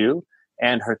hurt you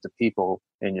and hurt the people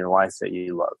in your life that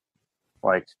you love.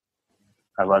 Like,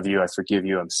 I love you, I forgive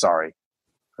you, I'm sorry,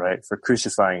 right? For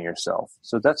crucifying yourself.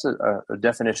 So that's a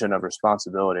definition of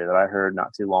responsibility that I heard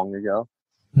not too long ago.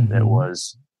 Mm-hmm. It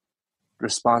was,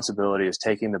 responsibility is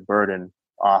taking the burden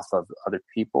off of other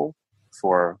people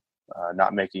for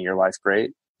not making your life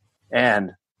great,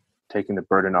 and taking the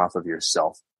burden off of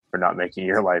yourself for not making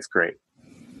your life great.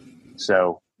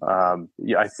 So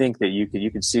yeah, I think that you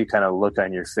could see kind of look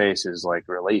on your face is like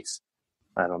relief.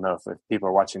 I don't know if people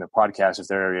are watching the podcast, if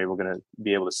they're going to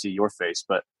be able to see your face,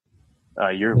 but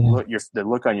the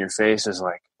look on your face is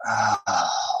like,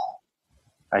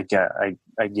 I get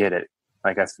it.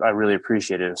 Like I really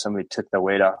appreciate it if somebody took the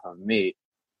weight off of me,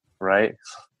 right?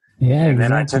 Yeah, and exactly.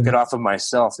 then I took it off of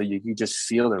myself. That you just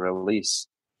feel the release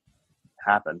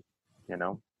happen, you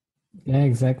know? Yeah,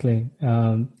 exactly.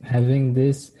 Having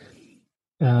this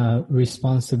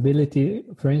responsibility,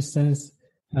 for instance,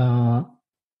 I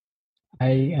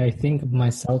think of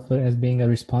myself as being a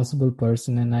responsible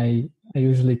person, and I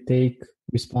usually take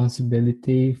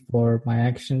responsibility for my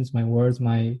actions, my words,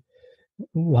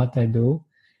 what I do.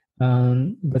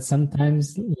 But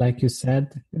sometimes, like you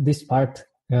said, this part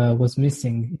was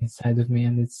missing inside of me,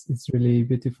 and it's really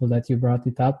beautiful that you brought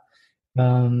it up.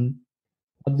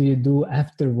 What do you do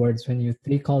afterwards when you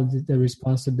take all the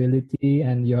responsibility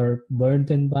and you're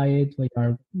burdened by it, when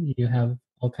you have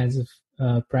all kinds of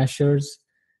pressures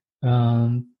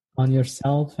on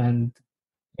yourself? And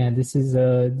yeah, this is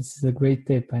a great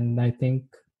tip, and I think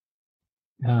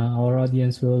our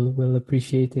audience will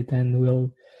appreciate it and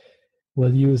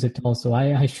will use it also.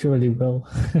 I surely will.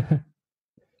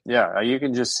 Yeah, you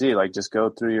can just see, like, just go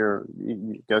through your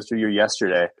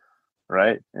yesterday,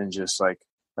 right? And just like,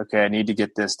 okay, I need to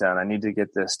get this done. I need to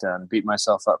get this done. Beat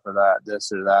myself up for that,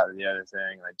 this or that or the other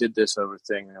thing. I did this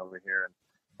thing over here. And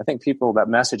I think that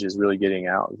message is really getting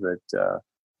out that,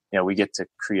 we get to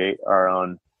create our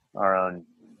own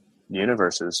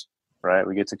universes, right?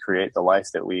 We get to create the life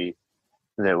that we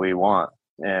want.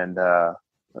 And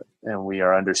we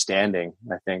are understanding,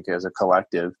 I think, as a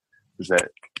collective, that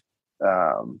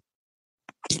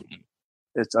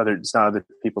it's not other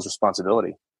people's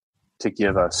responsibility to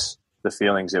give us the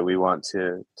feelings that we want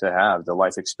to have, the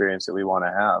life experience that we want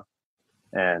to have.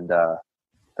 And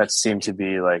that seemed to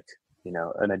be like,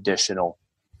 an additional,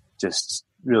 just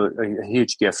really a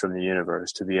huge gift from the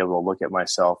universe to be able to look at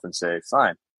myself and say,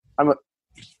 fine,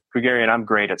 Gregarian, I'm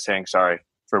great at saying sorry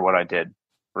for what I did,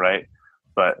 right?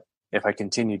 But if I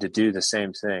continue to do the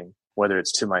same thing, whether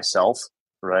it's to myself,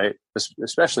 right,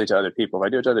 especially to other people, if I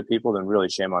do it to other people, then really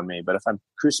shame on me. But if I'm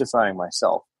crucifying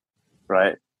myself,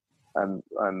 right,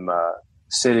 I'm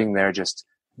sitting there just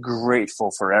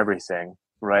grateful for everything,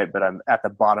 right? But I'm at the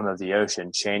bottom of the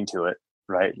ocean, chained to it,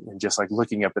 right? And just like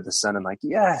looking up at the sun and like,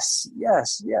 yes,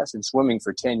 yes, yes, and swimming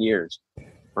for 10 years,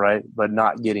 right? But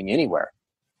not getting anywhere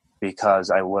because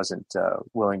I wasn't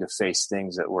willing to face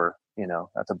things that were,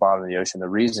 at the bottom of the ocean. The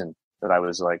reason that I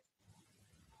was like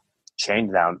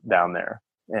chained down there.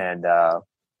 And I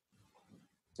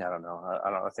don't know.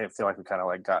 I feel like we kind of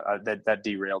like got that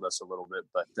derailed us a little bit,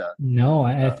 but no,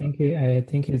 I think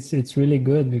it's really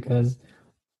good because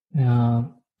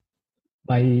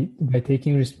by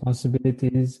taking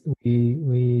responsibilities,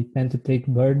 we tend to take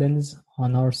burdens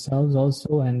on ourselves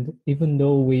also. And even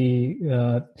though we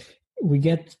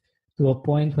get to a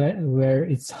point where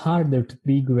it's harder to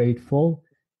be grateful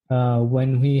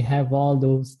when we have all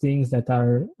those things that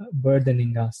are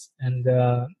burdening us, and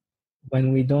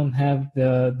when we don't have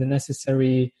the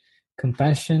necessary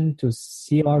compassion to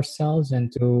see ourselves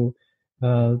and to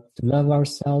love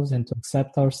ourselves and to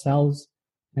accept ourselves,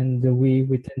 and we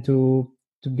tend to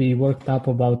be worked up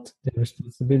about the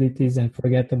responsibilities and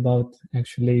forget about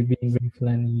actually being grateful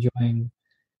and enjoying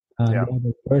the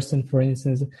other person. For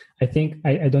instance, I think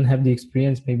I don't have the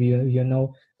experience. Maybe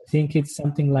I think it's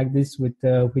something like this with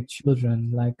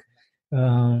children. Like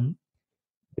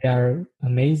they are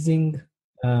amazing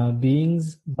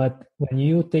beings, but when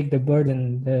you take the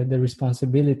burden, the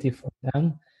responsibility for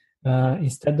them,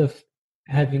 instead of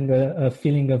having a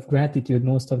feeling of gratitude,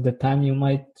 most of the time you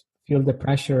might feel the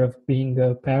pressure of being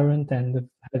a parent and of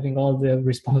having all the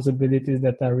responsibilities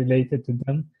that are related to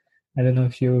them. I don't know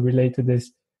if you relate to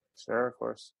this. Sure, of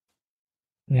course.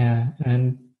 Yeah,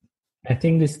 and I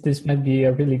think this might be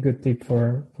a really good tip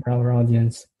for our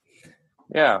audience.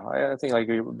 Yeah, I think like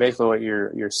basically what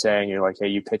you're saying, you're like, hey,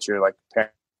 you picture like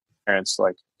parents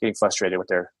like getting frustrated with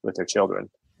their children,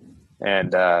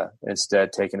 and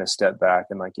instead taking a step back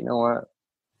and like, you know what?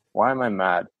 Why am I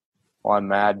mad? Well, I'm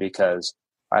mad because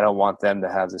I don't want them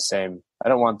to have the same. I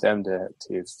don't want them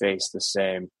to face the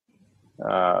same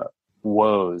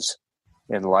woes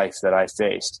in life that I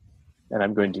faced, and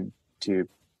I'm going to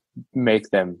make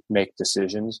them make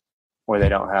decisions where they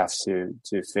don't have to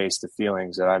face the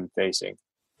feelings that I'm facing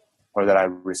or that I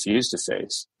refuse to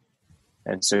face.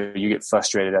 And so you get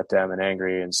frustrated at them and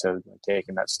angry. And so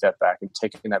taking that step back and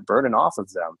taking that burden off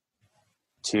of them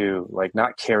to like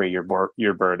not carry your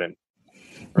burden,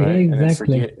 right? Yeah,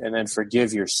 exactly. And then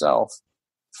forgive yourself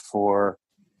for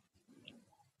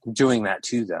doing that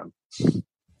to them.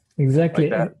 Exactly.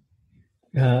 Like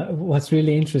What's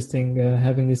really interesting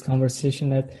having this conversation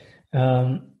that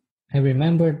I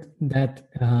remembered that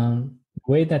the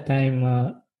way that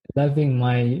I'm loving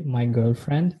my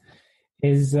girlfriend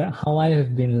is how I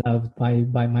have been loved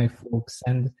by my folks,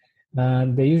 and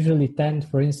they usually tend,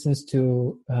 for instance,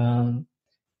 to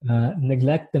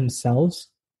neglect themselves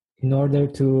in order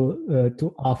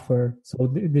to offer. So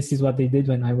this is what they did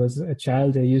when I was a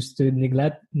child. They used to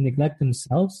neglect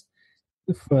themselves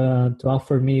to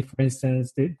offer me. For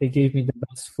instance, they gave me the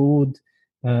best food.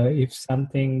 If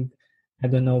something, I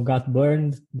don't know, got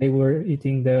burned, they were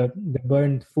eating the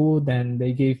burned food, and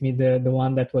they gave me the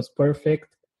one that was perfect.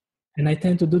 And I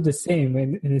tend to do the same,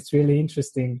 and it's really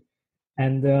interesting.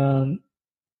 And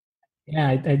yeah,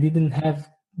 I didn't have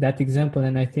that example,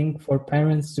 and I think for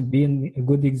parents to be a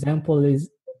good example is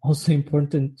also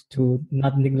important, to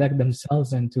not neglect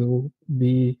themselves and to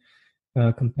be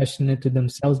compassionate to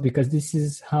themselves, because this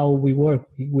is how we work.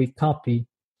 We copy.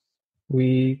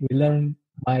 We learn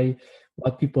by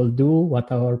what people do,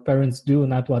 what our parents do,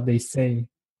 not what they say.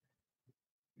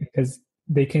 Because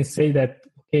they can say that,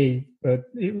 okay,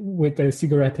 with a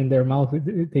cigarette in their mouth,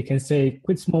 they can say,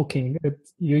 quit smoking.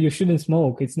 You shouldn't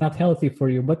smoke. It's not healthy for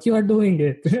you, but you are doing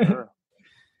it.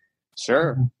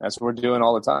 Sure. That's what we're doing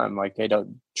all the time. Like, hey,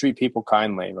 don't treat people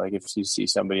kindly. Like if you see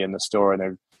somebody in the store and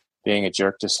they're being a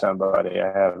jerk to somebody.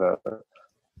 I have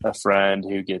a friend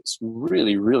who gets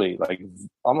really, really like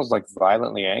almost like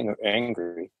violently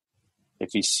angry if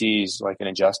he sees like an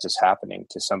injustice happening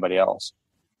to somebody else.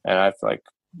 And I've like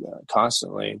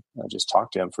constantly just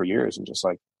talked to him for years and just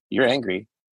like, you're angry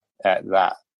at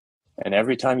that. And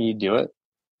every time you do it,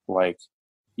 like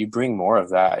you bring more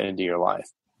of that into your life.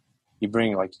 You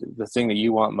bring like the thing that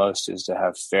you want most is to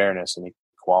have fairness and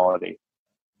equality,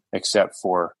 except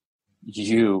for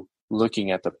you looking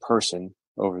at the person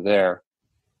over there,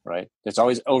 right? It's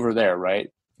always over there, right?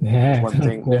 Yeah,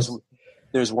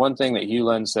 there's one thing that Hugh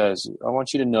Len says, I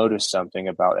want you to notice something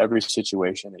about every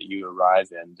situation that you arrive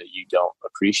in that you don't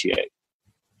appreciate.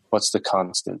 What's the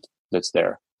constant that's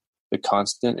there? The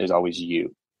constant is always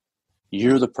you.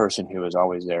 You're the person who is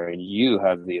always there, and you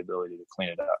have the ability to clean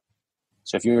it up.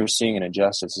 So if you're seeing an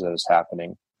injustice that is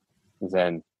happening,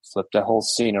 then flip the whole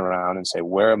scene around and say,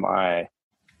 where am I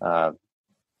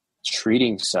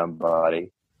treating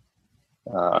somebody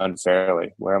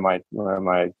unfairly? Where am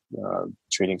I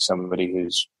treating somebody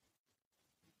who's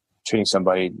treating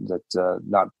somebody that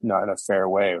not in a fair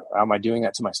way? How am I doing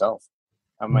that to myself?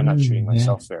 How am I not treating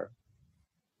myself fair?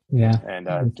 Yeah.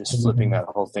 And just flipping that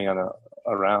whole thing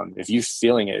around. If you're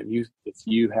feeling it, if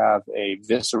you have a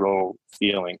visceral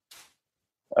feeling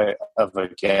of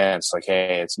against, like,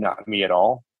 hey, it's not me at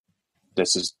all.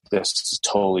 This is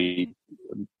totally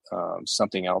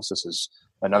something else. This is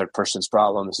another person's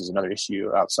problem. This is another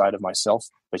issue outside of myself,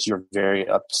 but you're very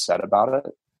upset about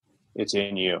it. It's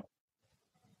in you.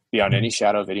 Beyond any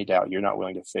shadow of any doubt, you're not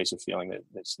willing to face a feeling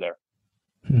that's there.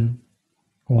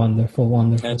 Wonderful.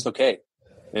 And it's okay.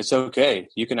 It's okay.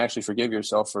 You can actually forgive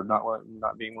yourself for not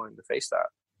being willing to face that.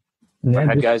 I've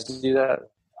had guys do that.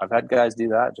 I've had guys do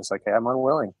that. Just like, hey, I'm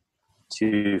unwilling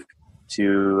to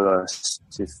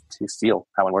feel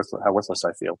how worthless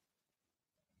I feel.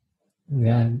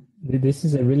 Yeah, this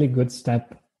is a really good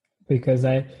step, because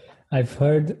I've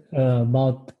heard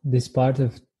about this part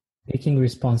of taking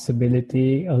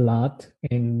responsibility a lot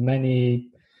in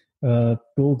many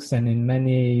books and in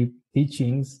many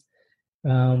teachings,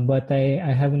 but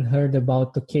I haven't heard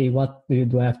about, okay, what do you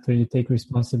do after you take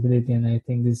responsibility? And I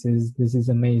think this is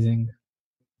amazing,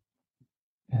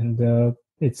 and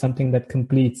it's something that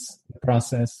completes the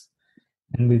process,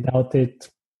 and without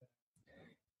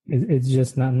it's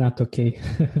just not okay.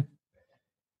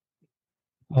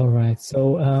 All right,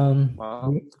 so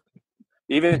well,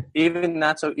 even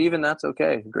that's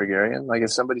okay, Gregorian. Like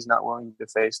if somebody's not willing to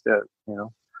face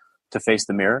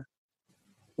the mirror,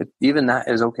 even that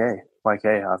is okay. Like,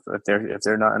 hey, if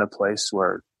they're not in a place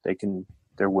where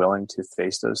they're willing to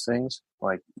face those things,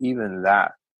 like even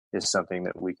that is something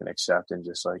that we can accept and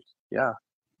just like, yeah,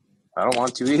 I don't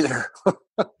want to either.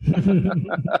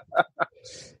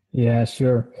 Yeah,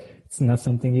 sure. It's not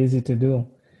something easy to do.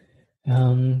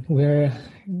 We're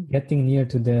getting near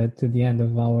to the end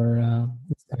of our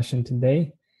discussion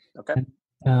today. Okay.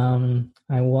 And,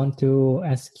 I want to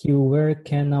ask you, where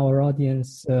can our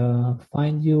audience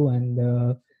find you,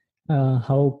 and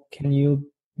how can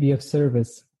you be of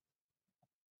service?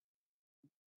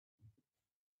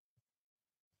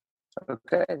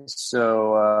 Okay,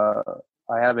 so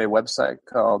I have a website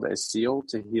called A Seal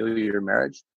to Heal Your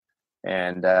Marriage,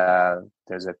 and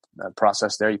there's a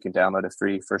process there. You can download a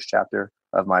free first chapter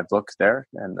of my book there,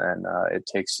 and then it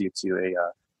takes you to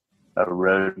a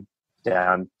road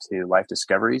down to life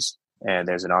discoveries. And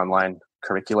there's an online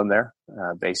curriculum there.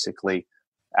 Basically,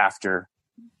 after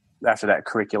that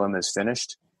curriculum is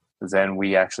finished, then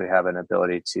we actually have an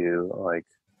ability to like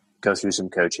go through some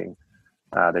coaching.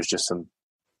 There's some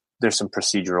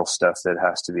procedural stuff that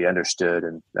has to be understood,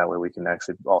 and that way we can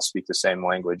actually all speak the same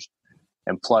language.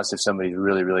 And plus, if somebody's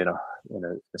really, really in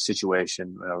a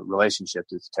situation, a relationship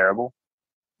that's terrible,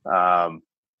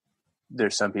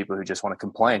 there's some people who just want to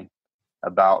complain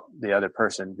about the other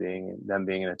person being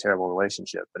in a terrible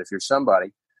relationship. But if you're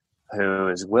somebody who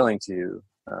is willing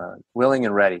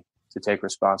and ready to take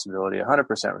responsibility,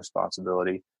 100%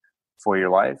 responsibility for your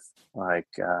life, like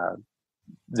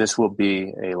this will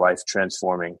be a life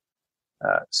transforming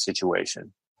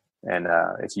situation. And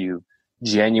if you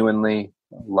genuinely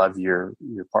love your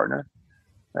partner,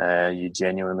 you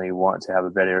genuinely want to have a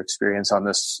better experience on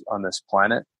this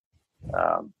planet,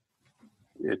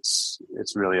 it's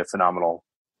really a phenomenal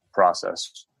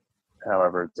process.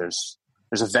 However, there's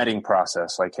a vetting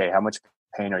process. Like, hey, how much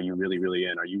pain are you really, really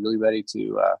in? Are you really ready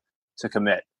to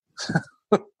commit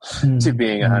to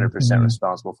being 100%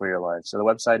 responsible for your life? So the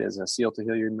website is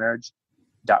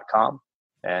sealtohealyourmarriage.com,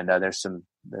 and there's some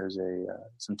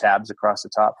tabs across the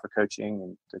top for coaching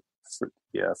and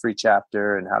free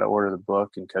chapter and how to order the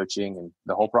book and coaching and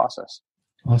the whole process.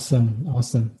 Awesome.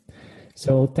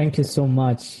 So thank you so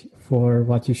much for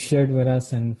what you shared with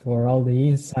us and for all the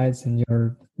insights and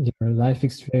your life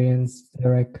experience,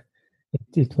 Derek.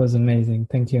 It was amazing.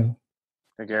 Thank you.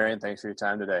 Hey, Gary, and thanks for your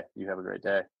time today. You have a great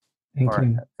day. Thank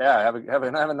you. Yeah, have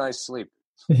a nice sleep.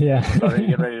 Yeah.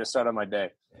 Get ready to start on my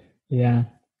day. Yeah.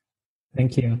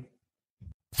 Thank you.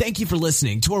 Thank you for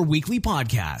listening to our weekly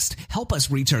podcast. Help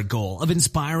us reach our goal of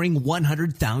inspiring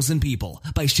 100,000 people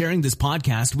by sharing this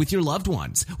podcast with your loved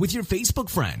ones, with your Facebook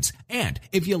friends. And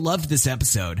if you loved this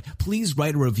episode, please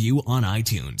write a review on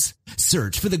iTunes.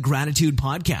 Search for the Gratitude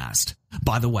Podcast.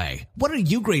 By the way, what are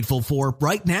you grateful for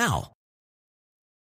right now?